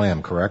Jack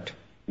McLam, correct?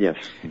 Yes.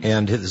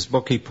 And his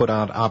book he put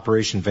out,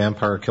 Operation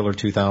Vampire Killer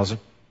 2000?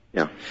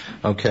 Yeah.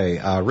 Okay.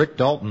 Rick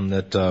Dalton,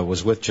 that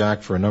was with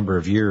Jack for a number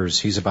of years,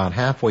 he's about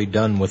halfway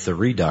done with the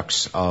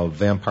redux of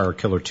Vampire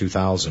Killer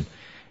 2000.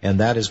 And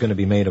that is going to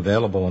be made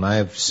available. And I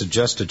have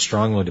suggested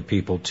strongly to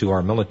people, to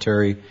our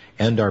military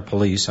and our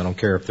police, I don't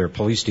care if they're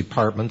police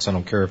departments, I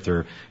don't care if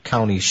they're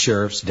county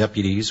sheriffs,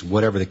 deputies,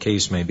 whatever the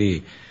case may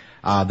be,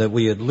 that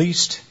we at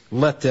least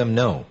let them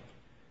know.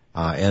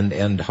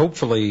 And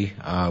hopefully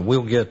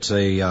we'll get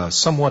a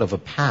somewhat of a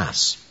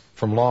pass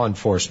from law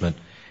enforcement,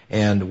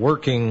 and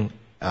working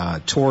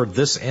toward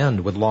this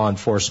end with law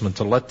enforcement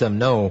to let them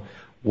know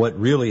what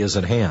really is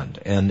at hand,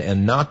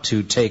 and not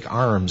to take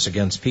arms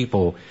against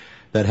people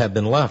that have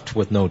been left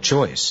with no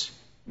choice.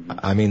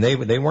 I mean,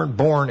 they weren't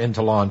born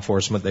into law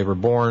enforcement. They were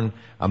born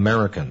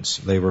Americans.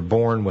 They were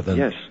born with an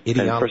and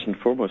first and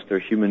foremost, they're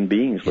human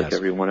beings like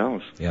everyone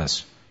else.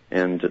 Yes.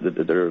 And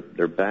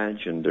their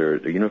badge and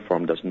their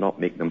uniform does not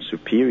make them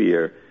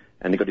superior,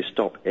 and they've got to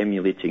stop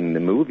emulating the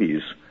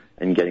movies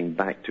and getting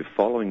back to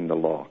following the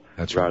law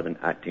rather than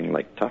acting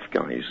like tough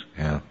guys.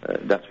 Yeah.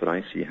 That's what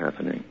I see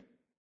happening.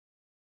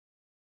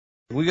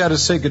 We got to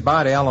say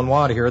goodbye to Alan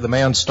Watt here, the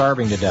man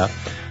starving to death.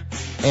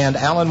 And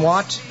Alan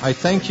Watt, I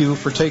thank you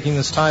for taking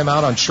this time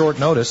out on short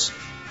notice.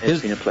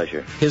 It's been a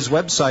pleasure. His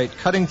website,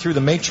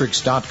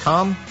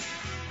 cuttingthroughthematrix.com.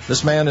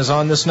 This man is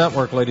on this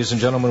network, ladies and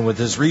gentlemen, with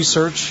his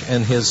research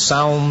and his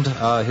sound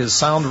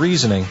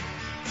reasoning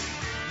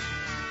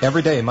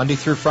every day, Monday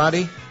through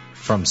Friday,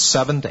 from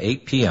 7 to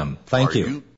 8 p.m. Thank you.